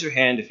said, raise your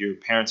hand if your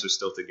parents are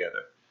still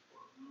together.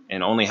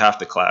 And only half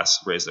the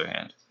class raised their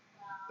hand.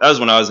 That was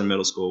when I was in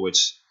middle school,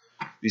 which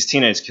these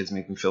teenage kids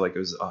make me feel like it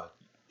was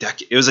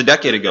a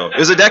decade ago. It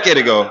was a decade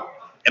ago.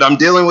 And I'm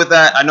dealing with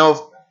that. I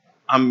know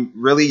I'm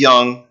really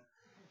young.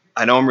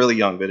 But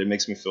it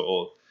makes me feel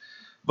old.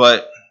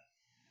 But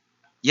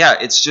yeah,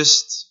 it's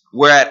just,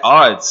 we're at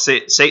odds.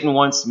 Satan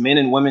wants men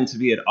and women to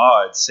be at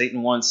odds.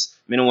 Satan wants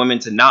men and women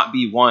to not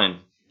be one.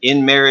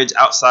 In marriage,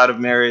 outside of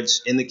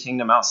marriage, in the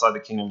kingdom, outside the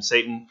kingdom,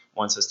 Satan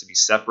wants us to be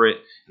separate.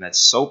 And that's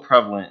so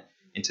prevalent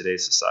in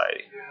today's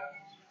society.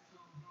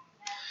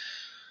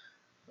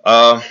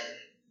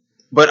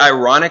 But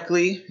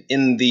ironically,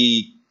 in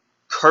the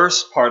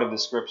curse part of the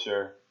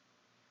scripture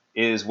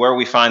is where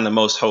we find the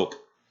most hope,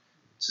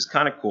 which is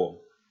kind of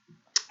cool.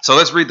 So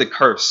let's read the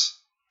curse.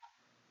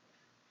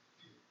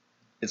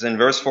 It's in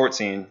verse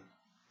 14.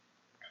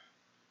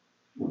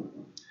 It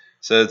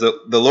says,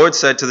 the Lord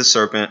said to the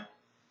serpent,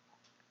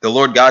 the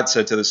Lord God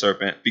said to the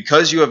serpent,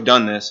 because you have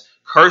done this,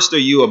 cursed are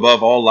you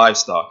above all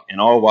livestock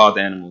and all wild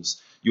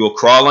animals. You will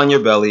crawl on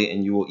your belly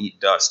and you will eat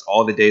dust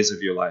all the days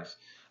of your life.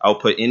 I will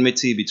put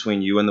enmity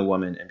between you and the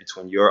woman and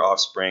between your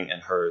offspring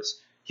and hers.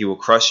 He will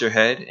crush your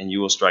head and you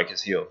will strike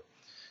his heel.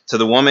 To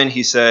the woman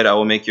he said, I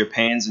will make your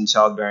pains in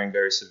childbearing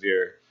very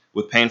severe.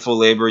 With painful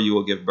labor you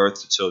will give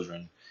birth to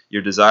children.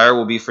 Your desire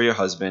will be for your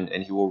husband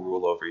and he will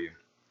rule over you.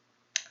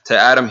 To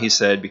Adam he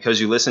said,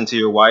 because you listened to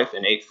your wife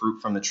and ate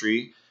fruit from the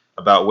tree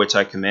about which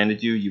I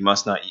commanded you, you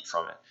must not eat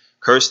from it.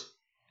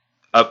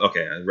 I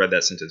read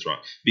that sentence wrong.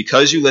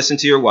 Because you listened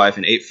to your wife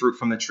and ate fruit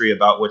from the tree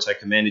about which I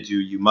commanded you,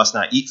 you must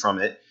not eat from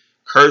it.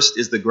 Cursed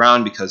is the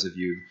ground because of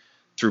you.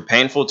 Through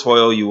painful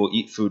toil you will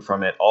eat food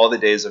from it all the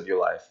days of your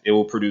life. It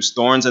will produce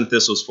thorns and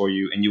thistles for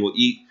you, and you will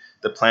eat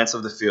the plants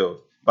of the field.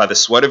 By the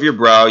sweat of your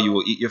brow you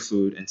will eat your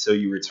food until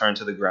you return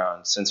to the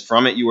ground, since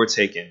from it you were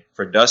taken.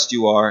 For dust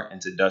you are, and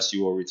to dust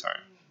you will return.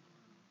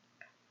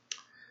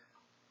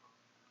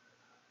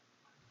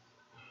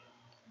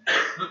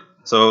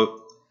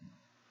 So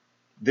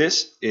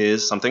this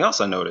is something else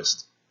I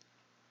noticed.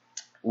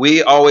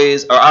 I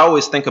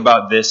always think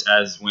about this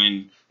as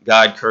when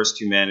God cursed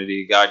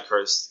humanity.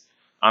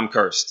 I'm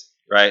cursed,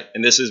 right?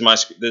 And this is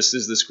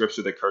the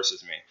scripture that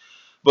curses me.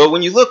 But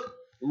when you look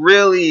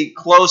really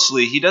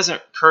closely, he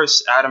doesn't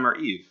curse Adam or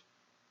Eve.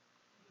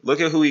 Look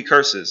at who he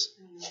curses.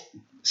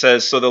 It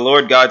says, so the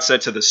Lord God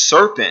said to the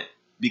serpent,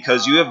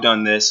 because you have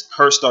done this,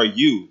 cursed are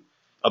you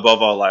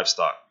above all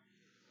livestock.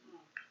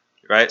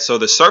 Right? So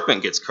the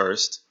serpent gets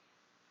cursed.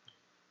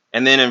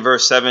 And then in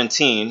verse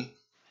 17,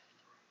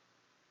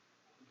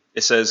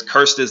 it says,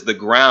 cursed is the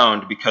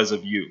ground because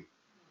of you.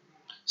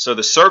 So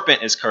the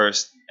serpent is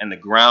cursed and the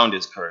ground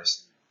is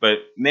cursed. But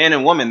man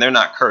and woman, they're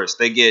not cursed.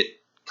 They get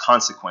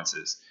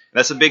consequences.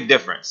 That's a big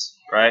difference,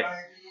 right?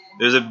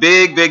 There's a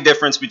big, big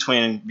difference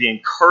between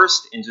being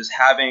cursed and just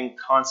having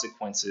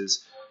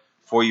consequences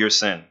for your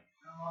sin.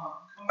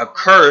 A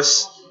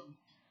curse,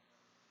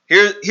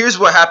 here's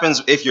what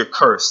happens if you're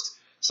cursed.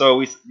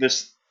 So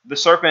the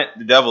serpent,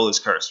 the devil is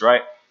cursed,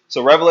 right?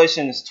 So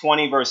Revelation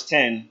 20 verse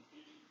 10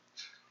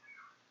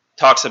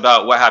 talks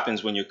about what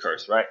happens when you're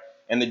cursed, right?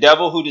 And the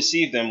devil who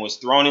deceived them was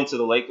thrown into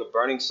the lake of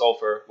burning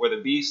sulfur where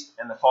the beast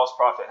and the false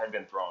prophet had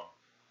been thrown.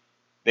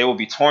 They will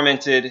be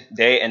tormented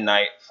day and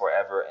night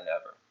forever and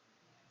ever.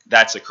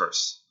 That's a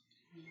curse.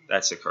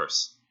 That's a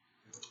curse.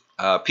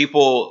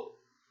 People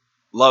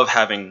love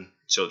having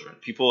children.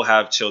 People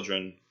have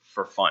children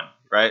for fun,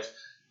 right?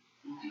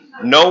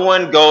 No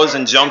one goes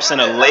and jumps in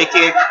a lake.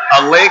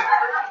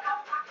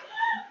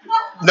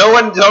 No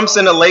one jumps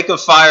in a lake of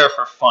fire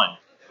for fun,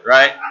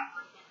 right?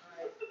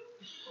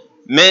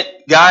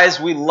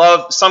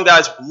 Some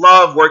guys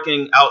love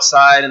working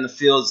outside in the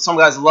fields. Some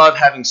guys love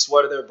having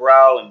sweat of their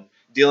brow and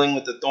dealing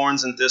with the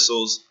thorns and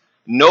thistles.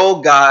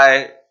 No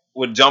guy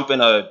would jump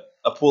in a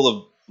pool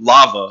of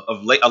lava,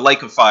 a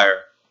lake of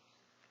fire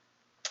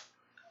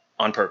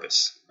on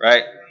purpose,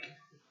 right?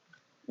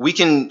 We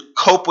can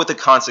cope with the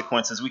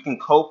consequences. We can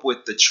cope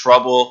with the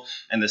trouble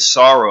and the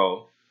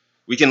sorrow.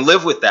 We can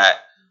live with that,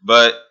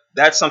 but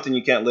that's something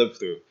you can't live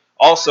through.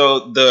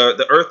 Also,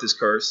 the earth is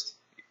cursed.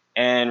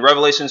 And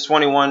Revelation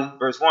 21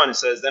 verse 1, it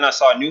says, then I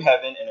saw a new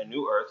heaven and a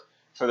new earth,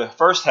 for the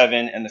first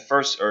heaven and the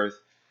first earth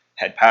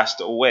had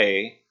passed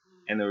away,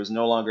 and there was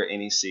no longer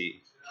any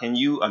sea. Can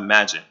you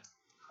imagine?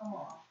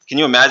 Can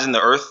you imagine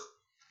the earth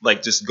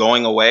like just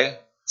going away?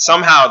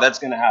 Somehow that's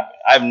going to happen.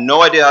 I have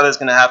no idea how that's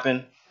going to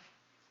happen.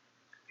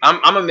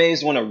 I'm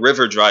amazed when a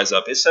river dries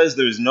up. It says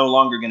there's no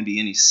longer going to be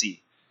any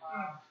sea.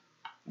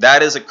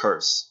 That is a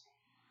curse.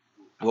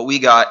 What we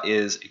got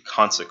is a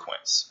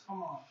consequence.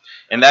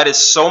 And that is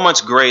so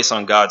much grace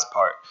on God's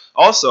part.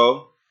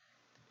 Also,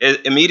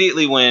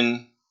 immediately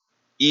when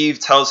Eve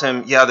tells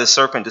him, yeah, the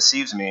serpent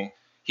deceives me,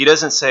 he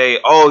doesn't say,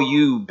 oh,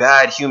 you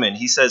bad human.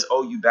 He says,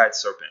 oh, you bad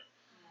serpent.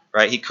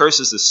 Right? He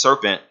curses the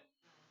serpent.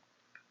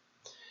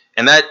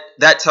 And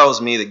that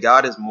tells me that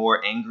God is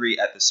more angry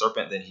at the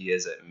serpent than he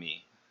is at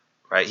me.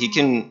 Right? He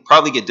can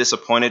probably get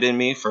disappointed in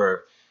me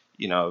for,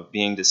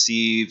 being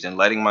deceived and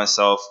letting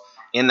myself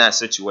in that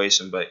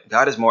situation. But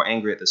God is more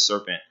angry at the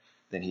serpent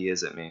than he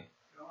is at me.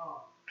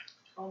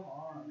 Come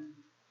on.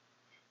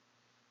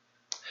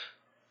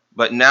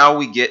 But now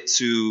we get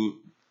to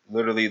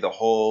literally the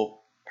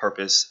whole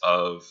purpose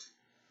of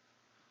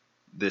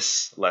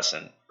this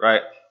lesson,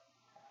 right?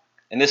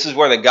 And this is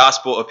where the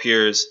gospel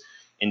appears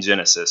in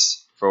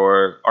Genesis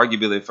for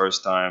arguably the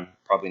first time,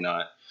 probably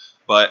not.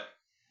 But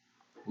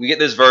we get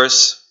this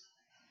verse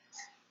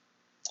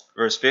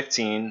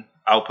 15,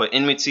 I'll put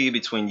enmity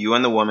between you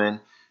and the woman,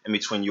 and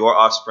between your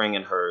offspring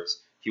and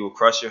hers. He will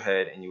crush your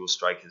head, and you will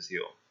strike his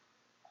heel.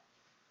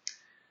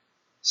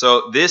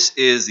 So this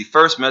is the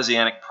first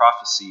messianic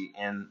prophecy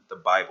in the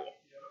Bible.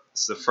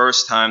 It's the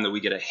first time that we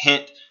get a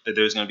hint that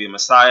there's going to be a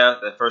Messiah.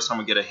 The first time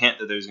we get a hint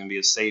that there's going to be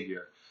a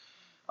Savior.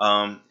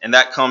 And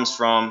that comes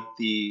from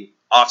the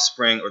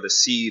offspring or the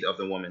seed of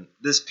the woman.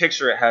 This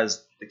picture, it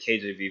has the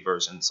KJV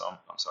version, so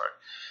I'm sorry.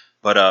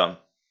 But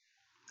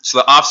so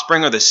the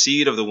offspring or the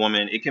seed of the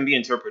woman, it can be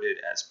interpreted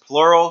as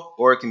plural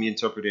or it can be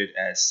interpreted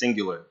as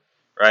singular,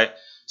 right?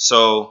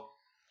 So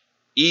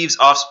Eve's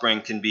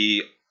offspring can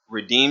be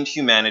redeemed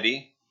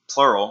humanity,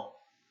 plural,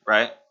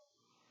 right?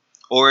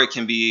 Or it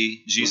can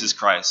be Jesus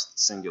Christ,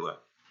 singular.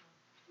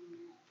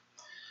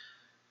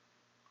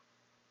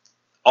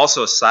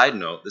 Also, a side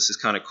note, this is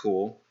kind of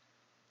cool.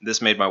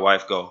 This made my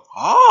wife go,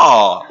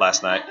 oh,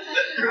 last night.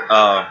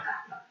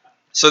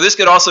 So this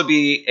could also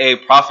be a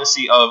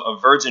prophecy of a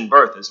virgin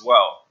birth as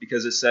well,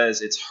 because it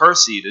says it's her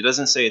seed. It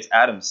doesn't say it's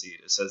Adam's seed.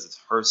 It says it's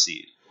her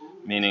seed,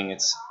 meaning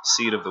it's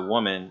seed of the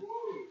woman,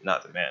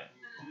 not the man.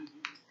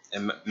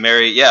 And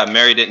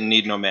Mary didn't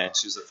need no man.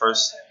 She was the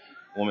first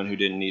woman who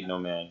didn't need no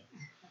man.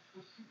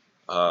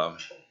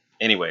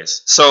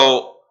 Anyways,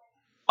 so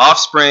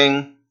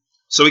offspring.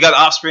 So we got the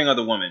offspring of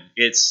the woman.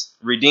 It's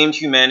redeemed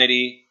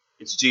humanity.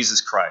 It's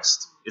Jesus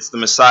Christ. It's the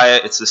Messiah.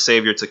 It's the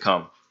Savior to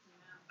come.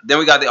 Then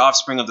we got the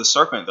offspring of the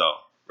serpent, though,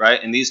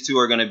 right? And these two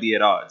are going to be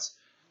at odds.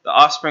 The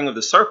offspring of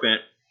the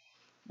serpent,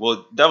 well,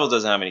 the devil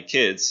doesn't have any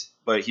kids,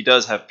 but he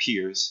does have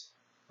peers,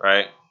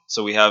 right?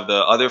 So we have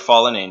the other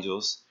fallen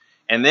angels.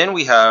 And then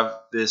we have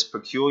this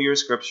peculiar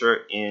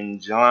scripture in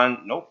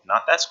John, nope,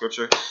 not that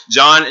scripture.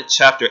 John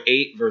chapter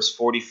 8, verse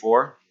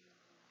 44.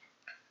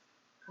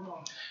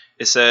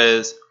 It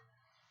says,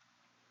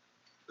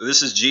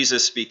 this is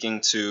Jesus speaking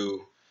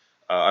to,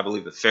 I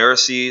believe, the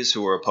Pharisees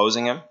who were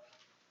opposing him.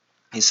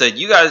 He said,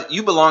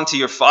 you belong to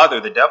your father,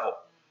 the devil,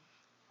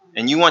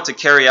 and you want to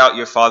carry out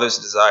your father's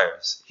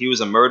desires. He was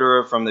a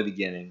murderer from the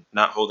beginning,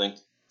 not holding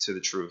to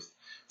the truth.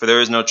 For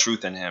there is no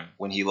truth in him.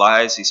 When he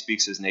lies, he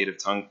speaks his native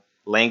tongue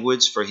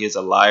language, for he is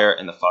a liar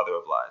and the father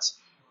of lies.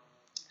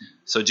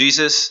 So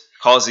Jesus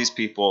calls these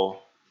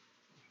people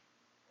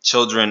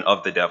children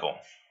of the devil,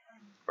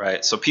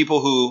 right? So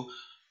people who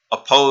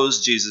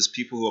oppose Jesus,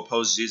 people who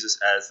oppose Jesus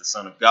as the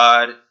Son of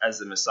God, as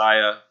the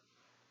Messiah,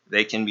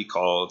 they can be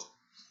called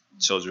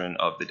children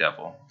of the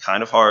devil.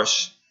 Kind of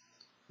harsh.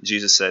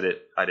 Jesus said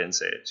it. I didn't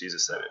say it.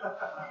 Jesus said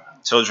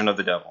it. Children of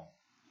the devil.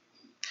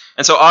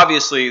 And so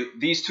obviously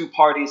these two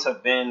parties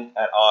have been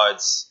at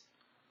odds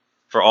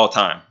for all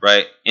time,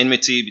 right?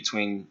 Enmity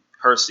between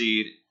her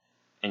seed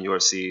and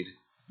your seed.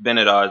 Been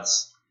at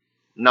odds.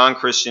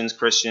 Non-Christians,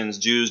 Christians,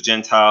 Jews,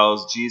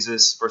 Gentiles,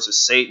 Jesus versus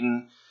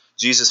Satan,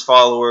 Jesus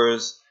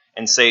followers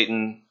and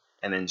Satan,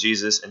 and then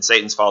Jesus and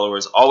Satan's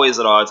followers, always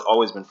at odds,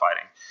 always been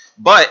fighting.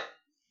 But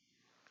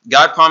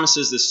God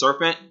promises this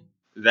serpent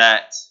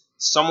that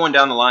someone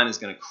down the line is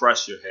going to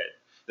crush your head.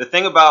 The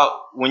thing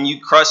about when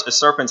you crush a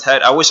serpent's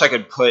head, I wish I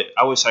could put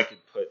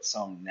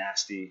some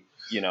nasty,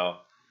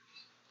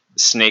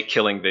 snake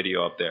killing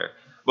video up there.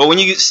 But when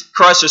you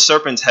crush a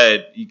serpent's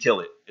head, you kill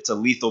it. It's a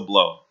lethal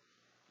blow.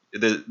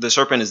 The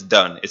serpent is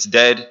done. It's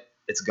dead.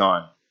 It's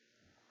gone.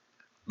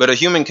 But a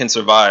human can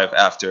survive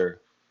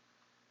after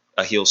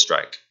a heel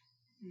strike.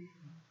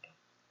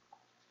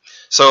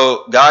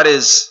 So God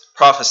is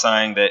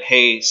prophesying that,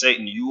 hey,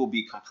 Satan, you will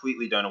be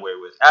completely done away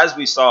with, as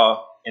we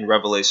saw in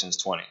Revelations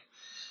 20.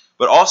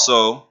 But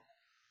also,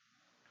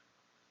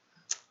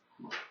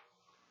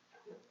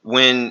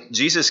 when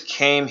Jesus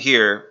came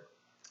here,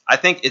 I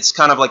think it's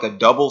kind of like a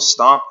double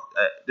stomp.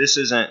 This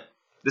is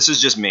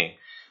just me.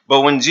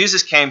 But when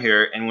Jesus came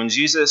here and when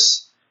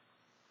Jesus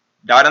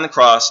died on the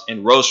cross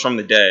and rose from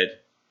the dead,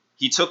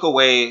 he took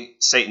away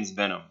Satan's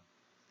venom,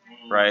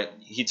 right?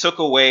 He took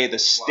away the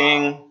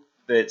sting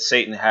that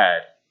Satan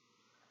had,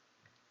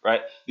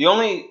 right? The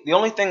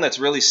only thing that's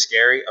really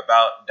scary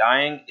about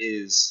dying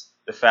is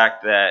the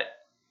fact that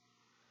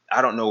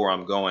I don't know where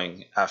I'm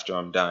going after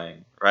I'm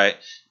dying, right?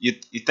 You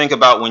think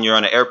about when you're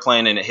on an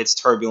airplane and it hits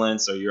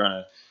turbulence,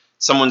 or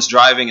someone's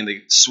driving and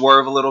they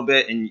swerve a little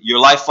bit and your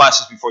life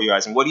flashes before your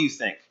eyes. And what do you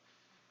think?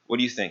 What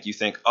do you think? You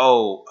think,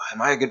 oh,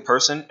 am I a good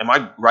person? Am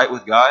I right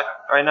with God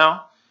right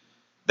now?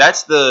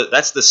 That's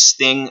the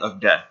sting of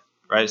death,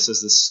 right? It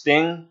says the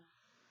sting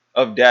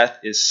of death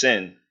is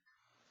sin,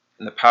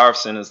 and the power of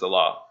sin is the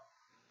law,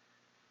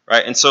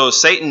 right? And so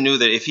Satan knew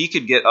that if he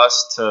could get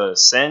us to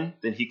sin,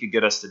 then he could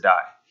get us to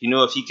die. He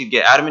knew if he could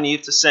get Adam and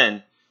Eve to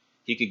sin,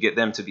 he could get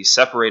them to be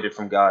separated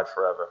from God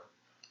forever.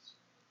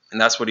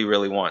 And that's what he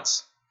really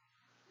wants.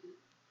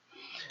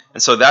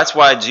 And so that's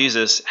why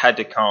Jesus had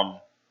to come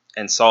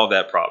and solve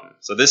that problem.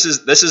 So this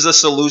is a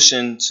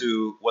solution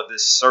to what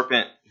this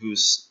serpent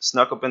who's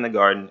snuck up in the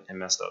garden and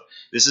messed up.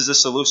 This is a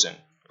solution,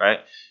 right?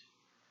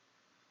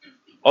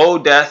 O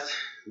death,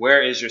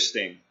 where is your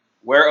sting?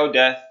 Where, O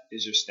death,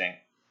 is your sting?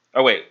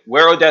 Oh wait,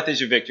 where, O death,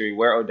 is your victory?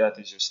 Where, O death,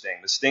 is your sting?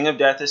 The sting of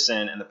death is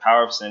sin, and the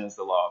power of sin is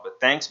the law.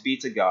 But thanks be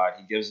to God,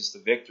 he gives us the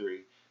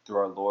victory through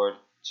our Lord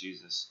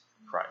Jesus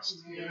Christ.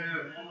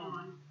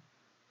 Amen.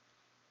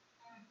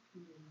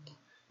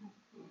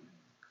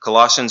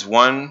 Colossians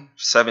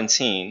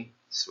 1:17,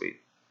 sweet,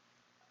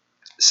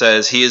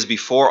 says, he is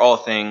before all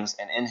things,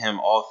 and in him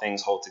all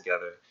things hold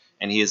together.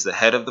 And he is the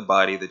head of the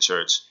body, the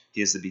church.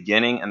 He is the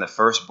beginning and the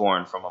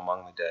firstborn from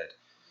among the dead,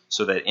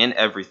 so that in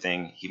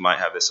everything he might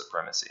have the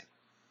supremacy.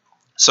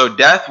 So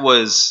death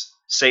was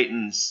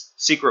Satan's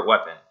secret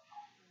weapon.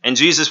 And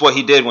Jesus, what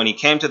he did when he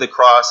came to the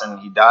cross and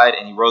he died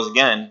and he rose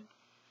again,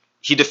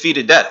 he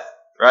defeated death,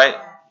 right?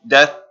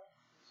 Death,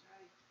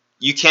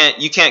 you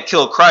can't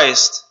kill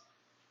Christ.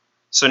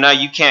 So now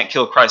you can't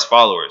kill Christ's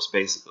followers,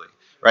 basically,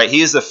 right?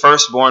 He is the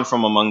firstborn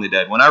from among the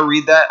dead. When I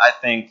read that, I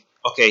think,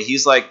 okay,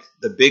 he's like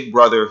the big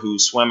brother who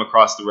swam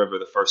across the river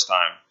the first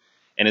time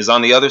and is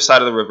on the other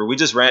side of the river. We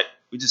just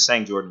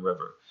sang Jordan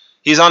River.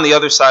 He's on the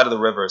other side of the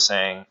river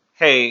saying,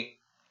 hey,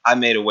 I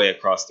made a way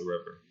across the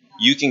river.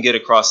 You can get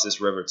across this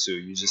river too.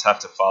 You just have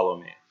to follow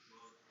me.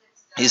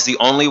 He's the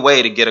only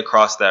way to get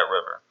across that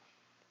river.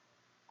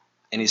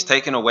 And he's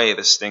taken away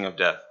the sting of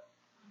death.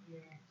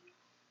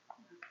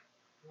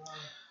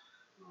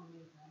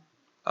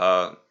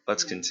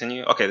 Let's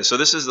continue. Okay, so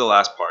this is the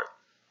last part.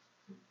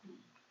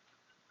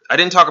 I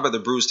didn't talk about the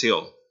bruised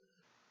heel.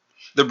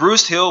 The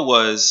bruised heel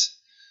was,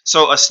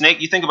 so a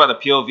snake, you think about the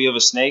POV of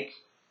a snake,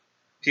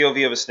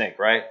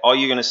 right? All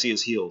you're going to see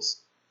is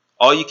heels.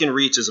 All you can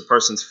reach is a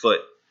person's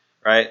foot,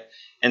 right?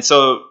 And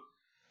so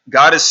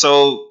God is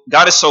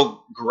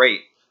so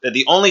great that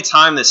the only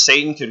time that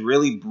Satan could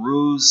really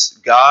bruise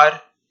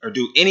God or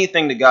do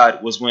anything to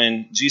God was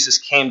when Jesus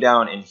came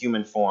down in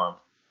human form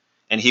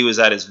and he was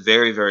at his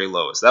very, very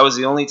lowest. That was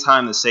the only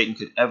time that Satan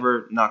could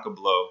ever knock a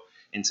blow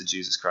into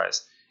Jesus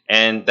Christ.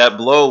 And that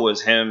blow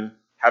was him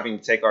having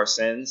to take our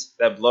sins.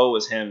 That blow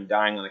was him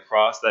dying on the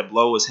cross. That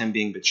blow was him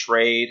being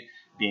betrayed,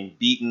 being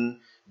beaten,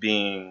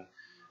 being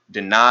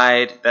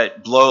denied.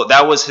 That blow,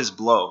 that was his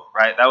blow,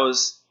 right? That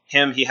was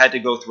him. He had to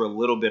go through a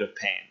little bit of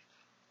pain.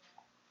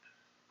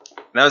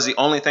 And that was the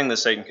only thing that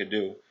Satan could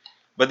do.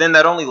 But then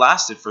that only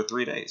lasted for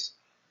 3 days.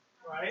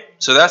 Right?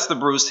 So that's the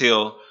bruised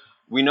heel.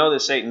 We know that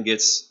Satan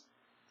gets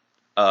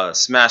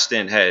smashed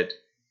in head.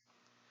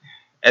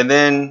 And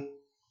then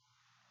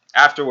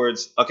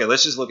afterwards, okay,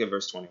 let's just look at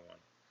verse 21.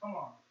 Come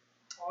on.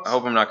 I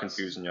hope I'm not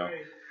confusing y'all. All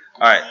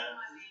right.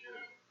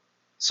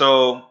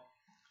 So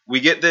we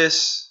get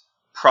this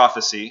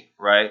prophecy,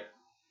 right?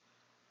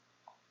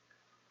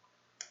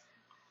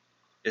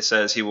 It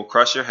says, he will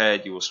crush your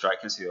head, you will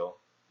strike his heel.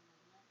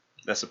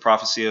 That's the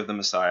prophecy of the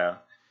Messiah.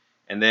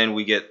 And then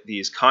we get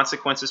these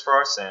consequences for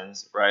our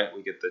sins, right?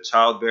 We get the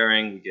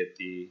childbearing, we get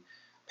the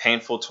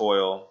painful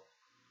toil.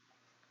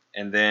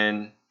 And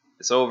then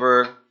it's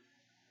over.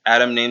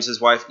 Adam names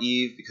his wife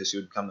Eve because she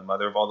would become the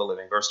mother of all the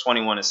living. Verse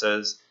 21, it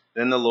says,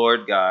 then the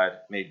Lord God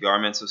made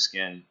garments of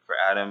skin for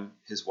Adam,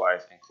 his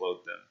wife, and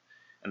clothed them.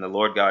 And the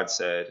Lord God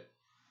said,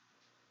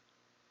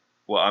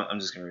 well, I'm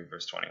just going to read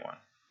verse 21.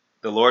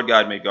 The Lord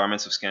God made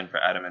garments of skin for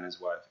Adam and his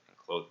wife and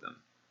clothed them.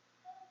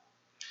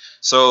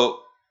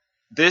 So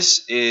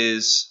this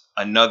is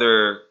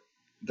another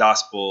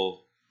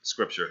gospel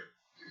scripture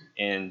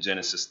in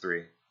Genesis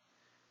 3,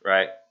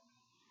 right?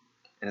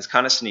 And it's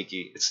kind of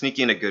sneaky. It's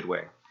sneaky in a good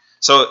way.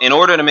 So in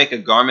order to make a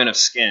garment of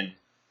skin,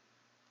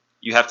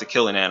 you have to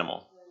kill an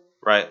animal,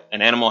 right?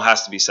 An animal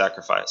has to be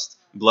sacrificed.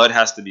 Blood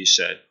has to be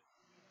shed.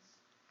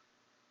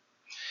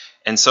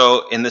 And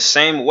so in the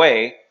same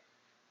way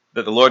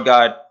that the Lord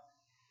God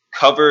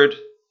covered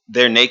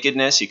their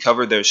nakedness, he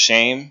covered their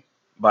shame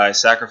by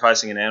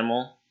sacrificing an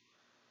animal,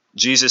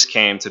 Jesus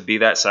came to be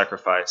that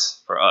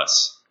sacrifice for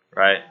us,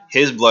 right?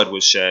 His blood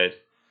was shed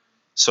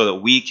so that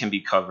we can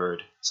be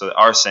covered, so that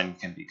our sin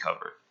can be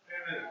covered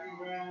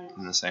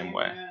in the same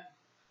way.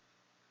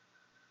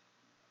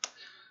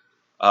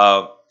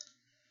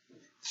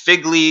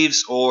 Fig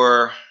leaves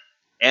or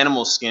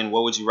animal skin,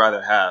 what would you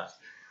rather have,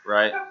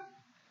 right?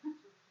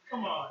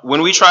 Come on.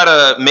 When we try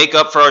to make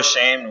up for our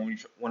shame,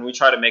 when we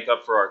try to make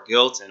up for our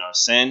guilt and our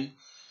sin,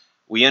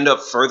 we end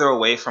up further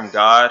away from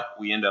God.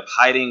 We end up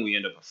hiding. We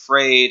end up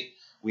afraid.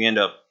 We end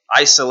up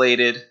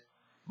isolated.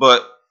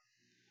 But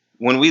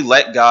when we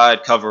let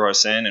God cover our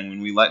sin and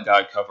when we let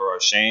God cover our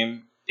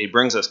shame, it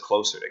brings us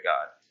closer to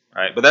God,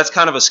 right? But that's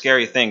kind of a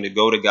scary thing, to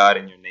go to God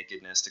in your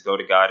nakedness, to go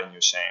to God in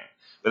your shame.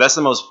 But that's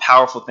the most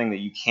powerful thing that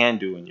you can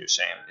do in your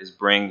shame, is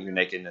bring your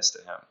nakedness to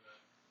him.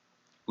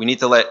 We need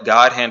to let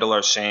God handle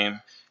our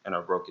shame and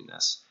our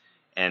brokenness.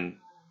 And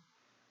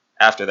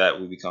after that,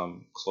 we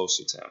become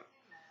closer to him.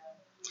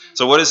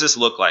 So what does this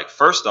look like?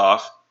 First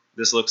off,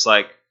 this looks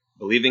like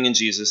believing in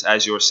Jesus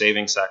as your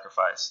saving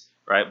sacrifice,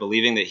 right?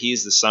 Believing that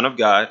he's the Son of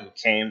God who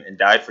came and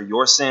died for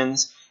your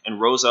sins and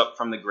rose up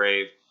from the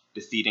grave,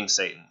 defeating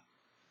Satan.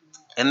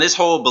 And this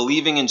whole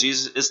believing in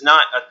Jesus is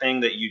not a thing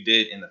that you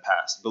did in the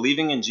past.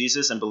 Believing in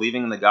Jesus and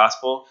believing in the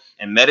gospel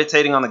and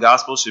meditating on the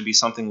gospel should be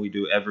something we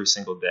do every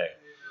single day,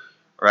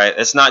 right?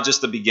 It's not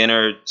just the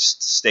beginner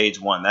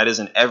stage one. That is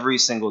in every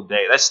single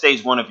day. That's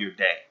stage one of your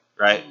day,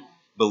 right?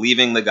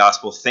 Believing the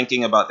gospel,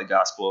 thinking about the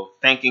gospel,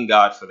 thanking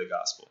God for the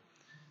gospel.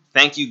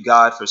 Thank you,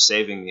 God, for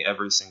saving me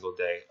every single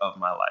day of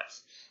my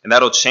life. And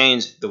that'll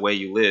change the way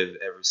you live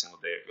every single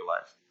day of your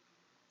life.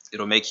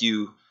 It'll make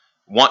you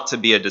want to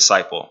be a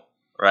disciple,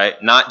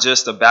 right? Not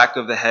just a back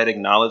of the head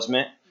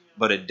acknowledgement,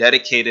 but a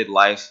dedicated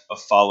life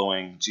of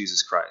following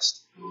Jesus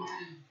Christ.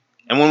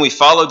 And when we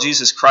follow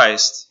Jesus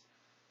Christ,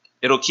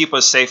 it'll keep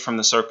us safe from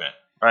the serpent,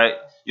 right?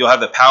 You'll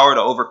have the power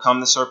to overcome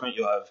the serpent.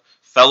 You'll have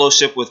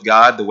fellowship with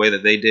God the way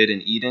that they did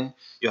in Eden.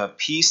 You'll have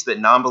peace that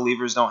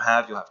non-believers don't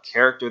have. You'll have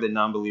character that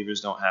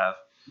non-believers don't have.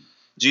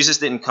 Jesus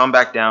didn't come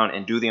back down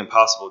and do the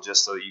impossible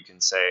just so that you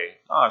can say,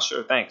 oh,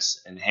 sure,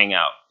 thanks, and hang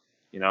out,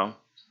 you know?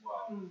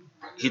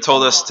 He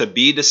told us to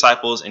be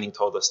disciples, and he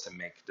told us to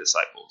make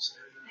disciples.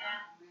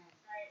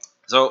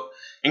 So,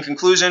 in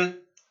conclusion,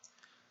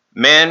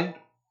 man,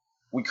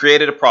 we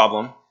created a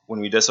problem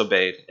when we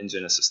disobeyed in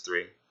Genesis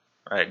 3.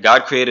 Right?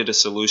 God created a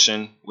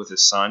solution with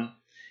his son.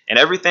 And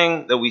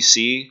everything that we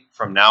see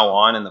from now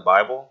on in the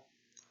Bible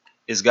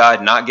is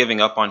God not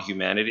giving up on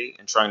humanity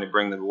and trying to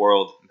bring the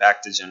world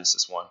back to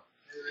Genesis 1.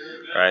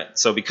 Right?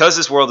 So because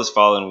this world is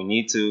fallen, we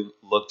need to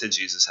look to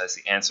Jesus as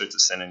the answer to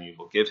sin and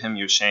evil. Give him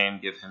your shame,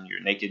 give him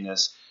your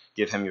nakedness,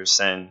 give him your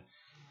sin,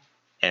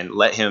 and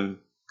let him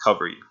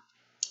cover you.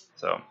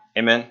 So,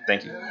 amen.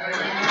 Thank you.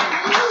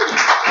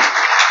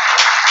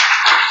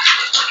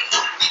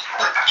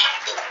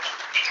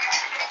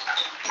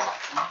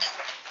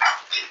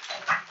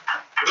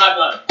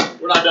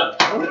 We're not done.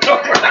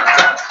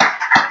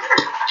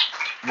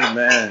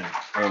 Amen.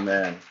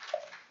 Amen.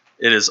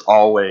 It is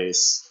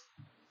always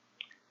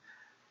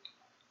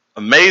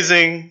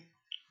amazing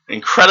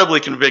incredibly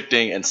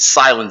convicting and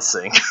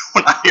silencing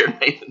when I hear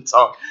Nathan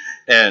talk.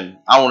 And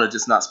I want to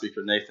just not speak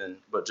for Nathan,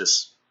 but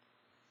just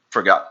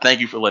for God. Thank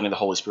you for letting the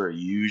Holy Spirit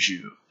use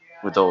you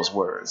with those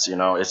words. You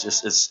know,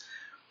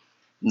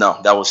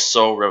 no, that was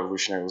so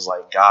revolutionary. It was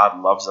like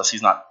God loves us.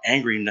 He's not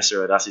angry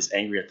necessarily at us. He's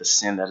angry at the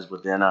sin that is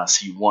within us.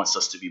 He wants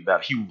us to be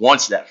better. He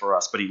wants that for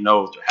us, but he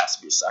knows there has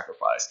to be a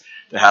sacrifice.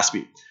 There has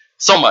to be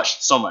so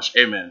much.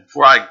 Amen.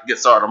 Before I get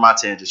started on my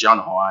tangents, y'all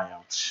know how I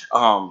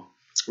am.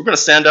 We're going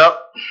to stand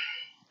up.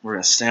 We're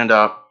going to stand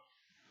up.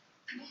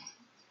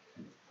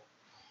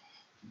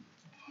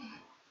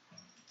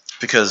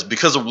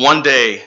 Because of one day